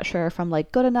 101. Like, I'm not sure if I'm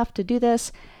like good enough to do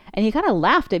this. And he kind of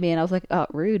laughed at me, and I was like, oh,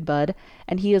 rude, bud.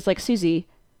 And he was like, Susie,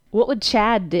 what would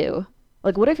Chad do?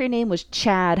 Like, what if your name was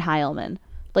Chad Heilman?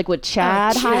 Like, would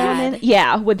Chad Heilman?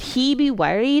 Yeah, would he be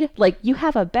worried? Like, you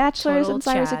have a bachelor's in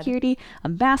cybersecurity, a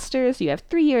master's, you have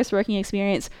 3 years working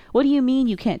experience. What do you mean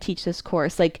you can't teach this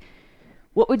course? Like,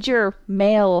 what would your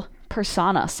male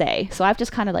persona say? So I've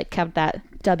just kind of like kept that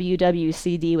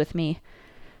WWCD with me.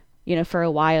 for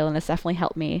a while, and it's definitely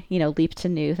helped me, leap to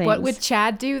new things. What would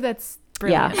Chad do? That's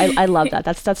brilliant. Yeah, I love that.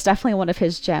 That's definitely one of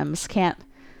his gems. Can't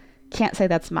say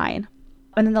that's mine.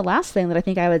 And then the last thing that I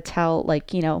think I would tell,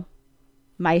 like,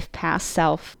 my past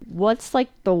self, what's like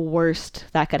the worst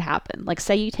that could happen? Like,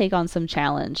 say you take on some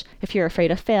challenge. If you're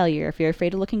afraid of failure, if you're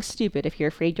afraid of looking stupid, if you're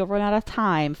afraid you'll run out of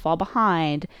time, fall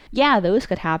behind, yeah, those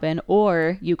could happen.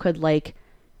 Or you could like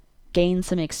gain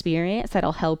some experience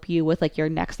that'll help you with like your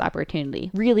next opportunity.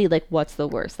 Really, like, what's the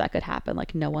worst that could happen?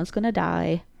 Like, no one's gonna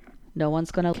die. No one's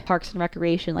gonna Parks and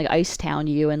Recreation, like, Ice Town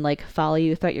you and like follow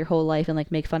you throughout your whole life and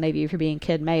like make fun of you for being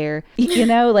kid mayor.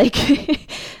 Like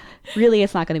really,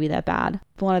 it's not going to be that bad.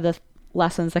 One of the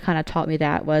lessons that kind of taught me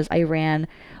that was I ran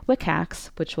WIC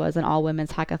Hacks, which was an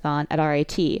all-women's hackathon at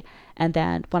RIT. And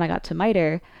then when I got to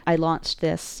MITRE, I launched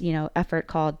this, effort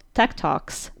called Tech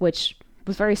Talks, which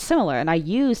was very similar. And I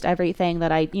used everything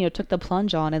that I, took the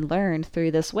plunge on and learned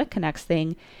through this WIC Connects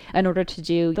thing in order to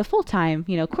do the full-time,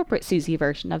 corporate Susie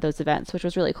version of those events, which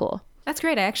was really cool. That's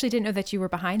great. I actually didn't know that you were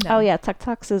behind them. Oh, yeah. Tech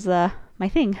Talks is my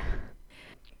thing.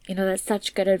 That's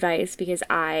such good advice, because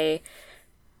I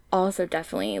also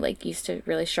definitely like used to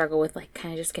really struggle with like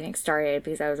kind of just getting started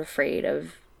because I was afraid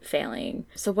of failing.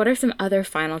 So what are some other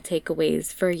final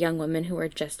takeaways for young women who are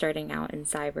just starting out in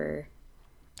cyber?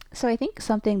 So I think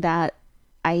something that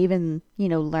I even,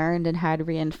 learned and had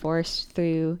reinforced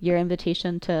through your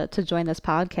invitation to join this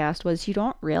podcast was you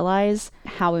don't realize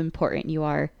how important you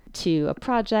are to a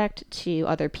project, to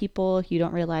other people. You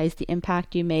don't realize the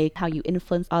impact you make, how you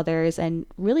influence others, and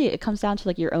really it comes down to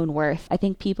like your own worth. I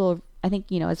think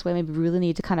as women, we really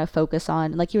need to kind of focus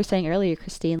on, like you were saying earlier,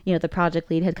 Christine, the project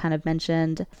lead had kind of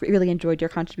mentioned, really enjoyed your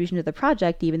contribution to the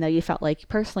project, even though you felt like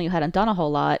personally you hadn't done a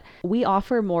whole lot. We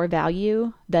offer more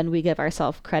value than we give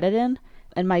ourselves credit in.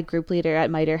 And my group leader at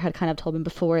MITRE had kind of told me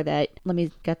before that, let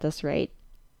me get this right,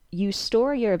 you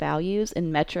store your values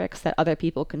in metrics that other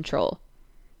people control.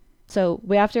 So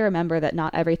we have to remember that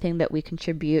not everything that we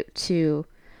contribute to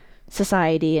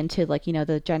society and to like,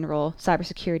 the general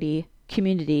cybersecurity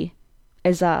community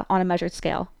is on a measured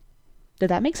scale. Did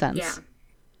that make sense? Yeah.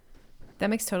 That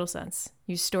makes total sense.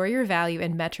 You store your value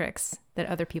in metrics that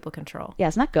other people control. Yeah,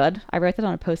 isn't that good? I write that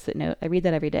on a Post-it note. I read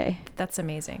that every day. That's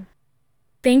amazing.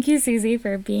 Thank you, Susie,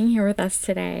 for being here with us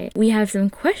today. We have some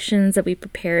questions that we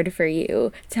prepared for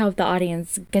you to help the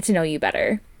audience get to know you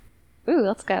better. Ooh,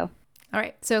 let's go. All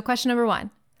right. So question number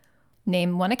 1.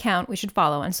 Name one account we should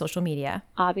follow on social media.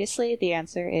 Obviously, the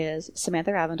answer is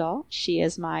Samantha Ravindal. She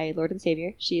is my Lord and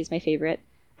Savior. She is my favorite.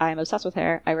 I'm obsessed with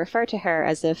her. I refer to her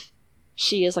as if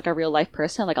she is like a real life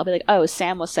person. Like, I'll be like, oh,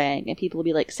 Sam was saying, and people will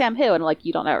be like, Sam who? And I'm like,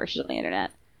 you don't know her. She's on the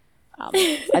internet.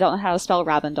 I don't know how to spell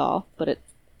Ravindal, but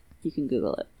you can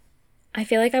Google it. I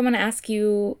feel like I want to ask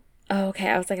you. Oh, okay.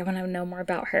 I was like, I want to know more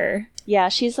about her. Yeah,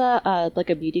 she's a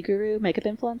beauty guru, makeup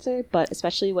influencer, but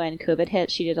especially when COVID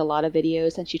hit, she did a lot of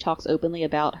videos and she talks openly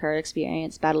about her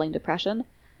experience battling depression.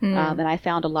 And I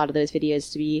found a lot of those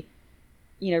videos to be,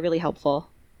 really helpful.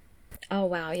 Oh,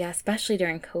 wow. Yeah, especially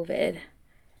during COVID.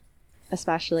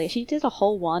 Especially. She did a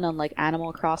whole one on like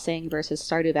Animal Crossing versus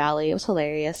Stardew Valley. It was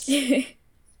hilarious.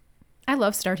 I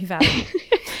love Stardew Valley.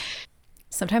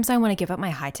 Sometimes I want to give up my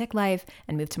high-tech life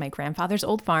and move to my grandfather's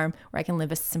old farm where I can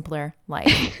live a simpler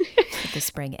life. With the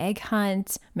spring egg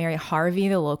hunt, marry Harvey,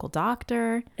 the local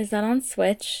doctor. Is that on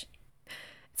Switch?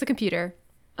 It's a computer.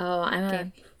 Oh,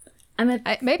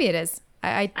 maybe it is.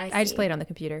 I just play it on the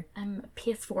computer. I'm a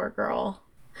PS4 girl.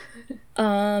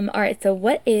 All right. So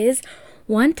what is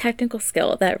one technical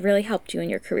skill that really helped you in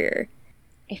your career?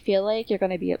 I feel like you're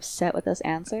going to be upset with this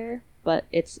answer, but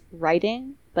it's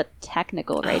writing. But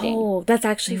technical writing. Oh, that's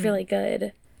actually really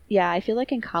good. Yeah, I feel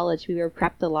like in college we were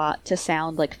prepped a lot to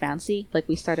sound like fancy. Like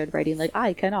we started writing like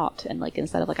I cannot and like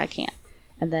instead of like I can't.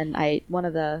 And then one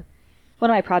of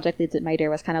my project leads at MITRE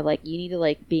was kind of like you need to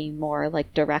like be more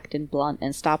like direct and blunt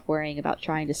and stop worrying about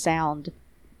trying to sound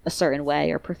a certain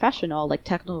way or professional. Like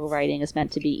technical writing is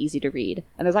meant to be easy to read.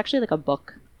 And there's actually like a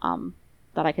book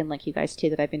that I can link you guys to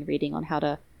that I've been reading on how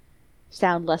to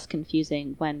sound less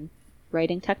confusing when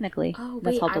writing technically. Oh,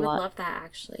 that's wait, helped I a would lot. love that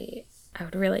actually. I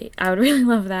would really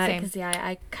love that because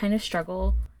I kind of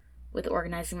struggle with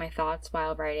organizing my thoughts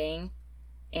while writing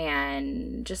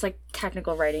and just like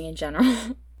technical writing in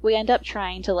general. We end up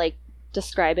trying to like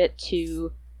describe it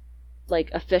to like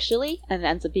officially, and it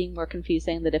ends up being more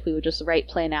confusing than if we would just write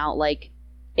plain out like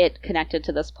it connected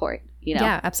to this port,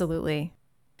 Yeah, absolutely.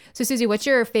 So Susie, what's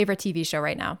your favorite TV show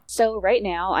right now? So right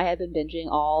now I have been binging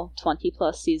all 20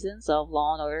 plus seasons of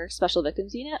Law & Order Special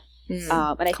Victims Unit. And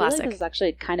I feel like this is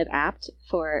actually kind of apt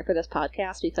for this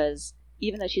podcast because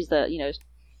even though she's the,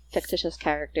 fictitious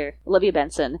character, Olivia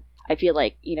Benson, I feel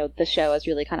like, the show is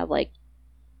really kind of like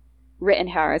written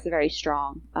her as a very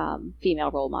strong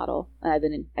female role model, and I've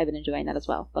been enjoying that as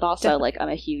well. But also, like, I'm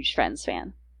a huge Friends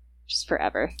fan, just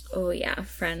forever. Oh yeah,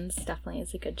 Friends definitely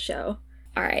is a good show.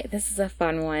 All right, this is a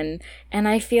fun one, and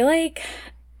I feel like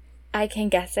I can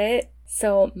guess it.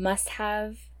 So must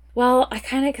have. Well, I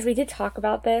kind of, because we did talk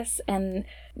about this, and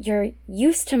your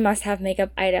used to must have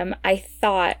makeup item I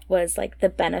thought was like the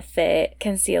Benefit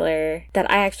concealer that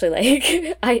I actually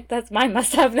like. That's my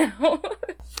must have now.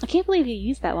 I can't believe you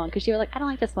used that one, because you were like, I don't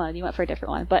like this one. You went for a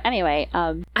different one. But anyway,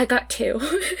 I got two.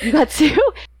 You got two?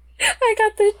 I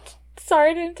got the,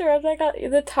 sorry to interrupt, I got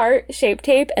the Tarte Shape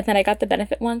Tape, and then I got the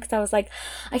Benefit one because I was like,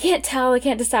 I can't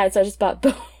decide, so I just bought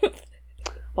both.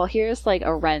 Well, here's like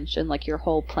a wrench in like your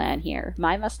whole plan here.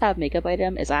 My must-have makeup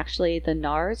item is actually the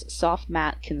NARS Soft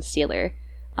Matte Concealer.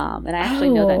 And I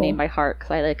actually know that name by heart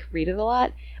because I like read it a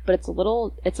lot. But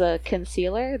it's a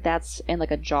concealer that's in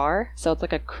like a jar. So it's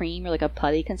like a cream or like a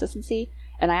putty consistency.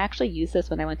 And I actually used this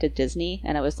when I went to Disney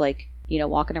and I was like,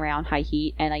 walking around high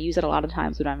heat. And I use it a lot of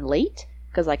times when I'm late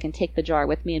because I can take the jar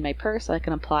with me in my purse. So I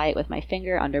can apply it with my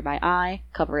finger under my eye,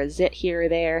 cover a zit here or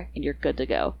there, and you're good to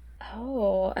go.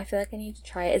 Oh, I feel like I need to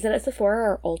try it. Is it at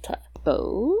Sephora or Ulta?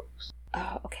 Both.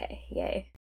 Oh, okay.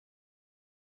 Yay.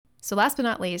 So last but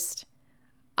not least,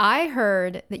 I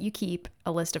heard that you keep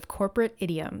a list of corporate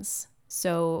idioms.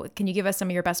 So can you give us some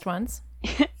of your best ones?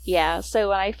 Yeah. So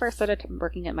when I first started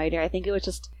working at MITRE, I think it was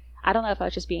just, I don't know if I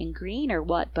was just being green or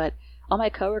what, but all my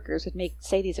coworkers would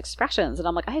say these expressions. And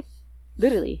I'm like, I have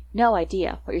literally no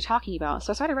idea what you're talking about.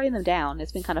 So I started writing them down.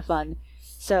 It's been kind of fun.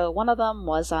 So one of them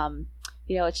was,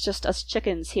 it's just us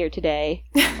chickens here today.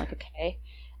 I'm like, okay.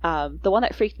 The one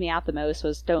that freaked me out the most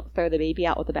was don't throw the baby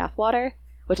out with the bathwater,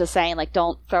 which is saying, like,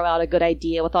 don't throw out a good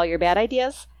idea with all your bad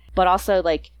ideas. But also,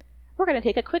 like, we're going to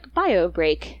take a quick bio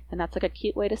break. And that's like a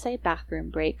cute way to say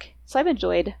bathroom break. So I've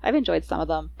enjoyed some of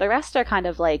them. The rest are kind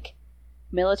of like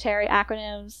military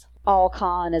acronyms. All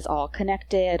con is all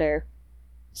connected, or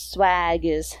swag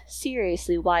is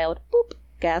seriously wild. Boop,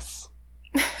 guess.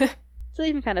 So it's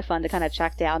even kind of fun to kind of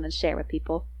track down and share with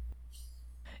people.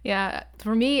 Yeah,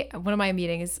 for me, one of my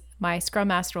meetings, my scrum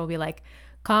master will be like,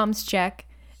 comms check.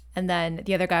 And then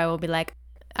the other guy will be like,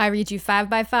 I read you 5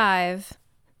 by 5.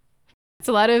 It's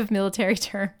a lot of military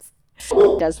terms.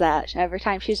 Does that. Every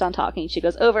time she's on talking, she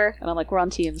goes over. And I'm like, we're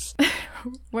on teams.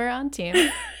 We're on teams.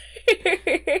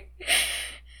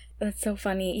 That's so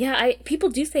funny. Yeah, people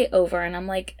do say over. And I'm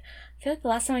like, I feel like the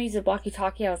last time I used a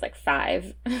walkie-talkie, I was like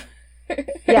 5.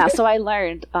 Yeah, so I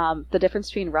learned the difference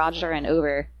between Roger and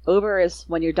over. Over is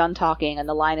when you're done talking and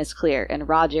the line is clear, and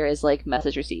Roger is like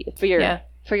message received for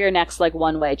your next like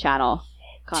one-way channel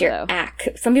combo. Your ACK.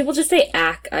 Some people just say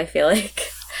ACK, I feel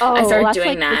like. Oh, I started that's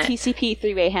doing like that. The TCP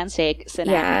three-way handshake.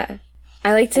 Yeah.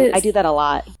 I do that a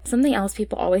lot. Something else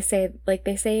people always say, like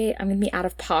they say I'm going to be out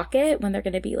of pocket when they're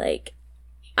going to be like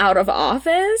out of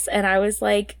office, and I was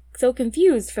like so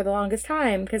confused for the longest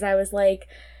time because I was like,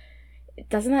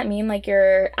 doesn't that mean like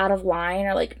you're out of line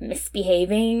or like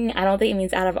misbehaving? I don't think it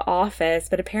means out of office,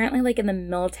 but apparently like in the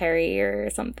military or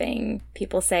something,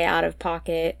 people say out of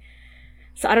pocket.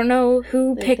 So I don't know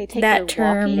who picked that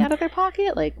term. Walkie out of their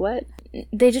pocket? Like what?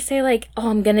 They just say like, oh,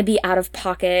 I'm gonna be out of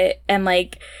pocket, and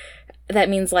like that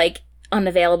means like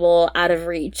unavailable, out of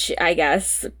reach, I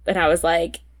guess. And I was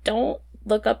like, don't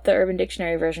look up the Urban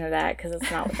Dictionary version of that because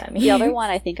it's not what that means. The other one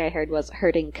I think I heard was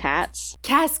herding cats.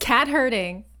 Cat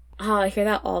herding. Oh, I hear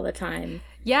that all the time.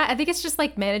 Yeah, I think it's just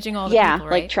like managing all the people,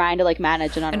 right? Like trying to like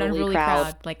manage an unruly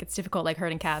crowd. Like it's difficult, like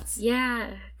herding cats.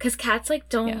 Yeah, because cats like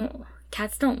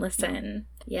cats don't listen.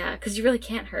 Yeah, because you really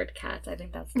can't herd cats. I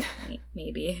think that's the point,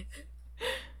 maybe.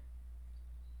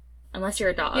 Unless you're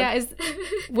a dog. Yeah,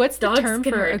 what's the term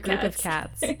for a group of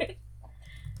cats?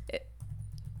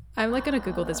 I'm like gonna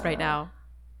Google this right now.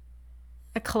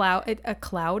 A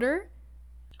clouder?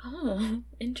 Oh,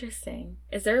 interesting.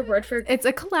 Is there a word for... It's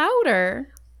a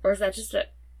clouder. Or is that just a...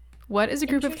 What is a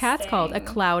group of cats called? A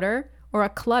clouder or a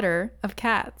clutter of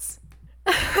cats?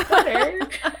 Clutter?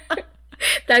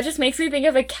 That just makes me think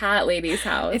of a cat lady's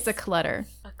house. It's a clutter.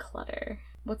 A clutter.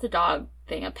 What's a dog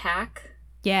thing? A pack?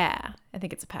 Yeah, I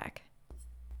think it's a pack.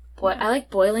 I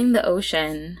like boiling the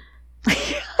ocean.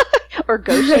 Or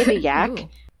gaucher the yak. Ooh.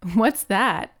 What's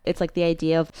that? It's like the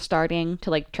idea of starting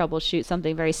to like troubleshoot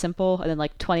something very simple, and then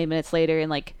like 20 minutes later and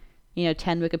like, 10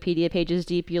 Wikipedia pages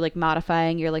deep, you're like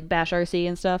modifying your like bash RC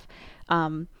and stuff.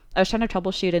 I was trying to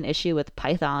troubleshoot an issue with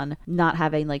Python not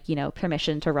having like,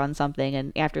 permission to run something,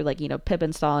 and after like, pip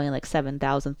installing like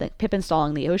 7,000 pip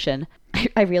installing the ocean,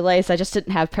 I realized I just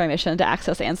didn't have permission to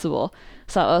access Ansible.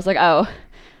 So I was like, oh,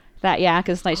 Yeah,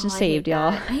 because nice and I saved, hate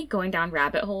y'all. that. I hate going down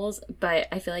rabbit holes, but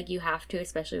I feel like you have to,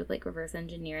 especially with like reverse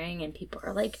engineering, and people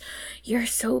are like, "You're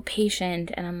so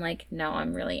patient," and I'm like, "No,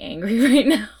 I'm really angry right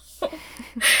now."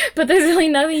 But there's really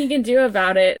nothing you can do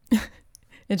about it.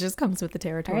 It just comes with the All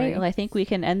territory. right, well, I think we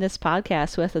can end this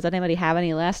podcast with, does anybody have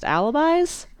any last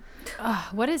alibis?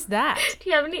 What is that? Do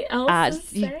you have any else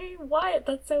to say? What?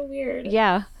 That's so weird.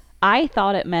 Yeah, I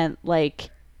thought it meant,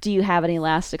 like, do you have any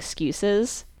last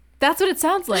excuses? That's what it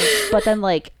sounds like. But then,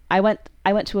 like, I went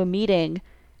to a meeting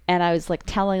and I was like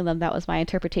telling them that was my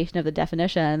interpretation of the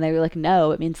definition, and they were like,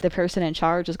 no, it means the person in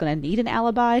charge is going to need an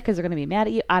alibi because they're going to be mad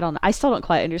at you. I don't know. I still don't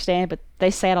quite understand, but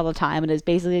they say it all the time, and it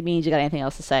basically means you got anything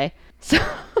else to say. So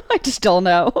I just don't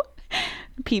know.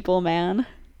 People, man.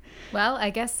 Well, I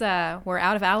guess we're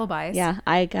out of alibis. Yeah,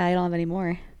 I don't have any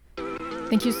more.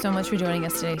 Thank you so much for joining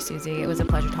us today, Susie. It was a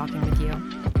pleasure talking with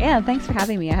you. Yeah, thanks for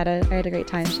having me. I had a great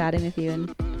time chatting with you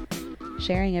and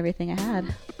sharing everything I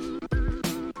had.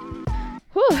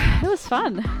 Whew, it was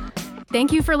fun.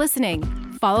 Thank you for listening.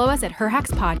 Follow us at Her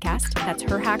Hacks Podcast. That's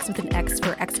Her Hacks with an X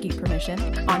for execute permission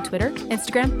on Twitter,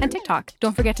 Instagram, and TikTok.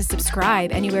 Don't forget to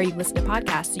subscribe anywhere you listen to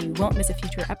podcasts so you won't miss a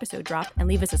future episode drop, and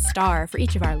leave us a star for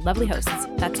each of our lovely hosts.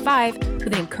 That's 5 with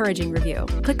an encouraging review.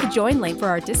 Click the join link for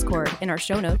our Discord in our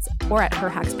show notes or at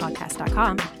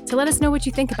herhackspodcast.com to let us know what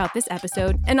you think about this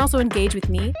episode, and also engage with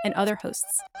me and other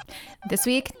hosts. This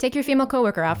week, take your female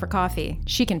coworker out for coffee.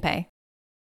 She can pay.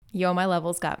 Yo, my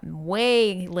levels got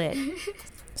way lit.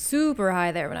 Super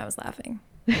high there when I was laughing.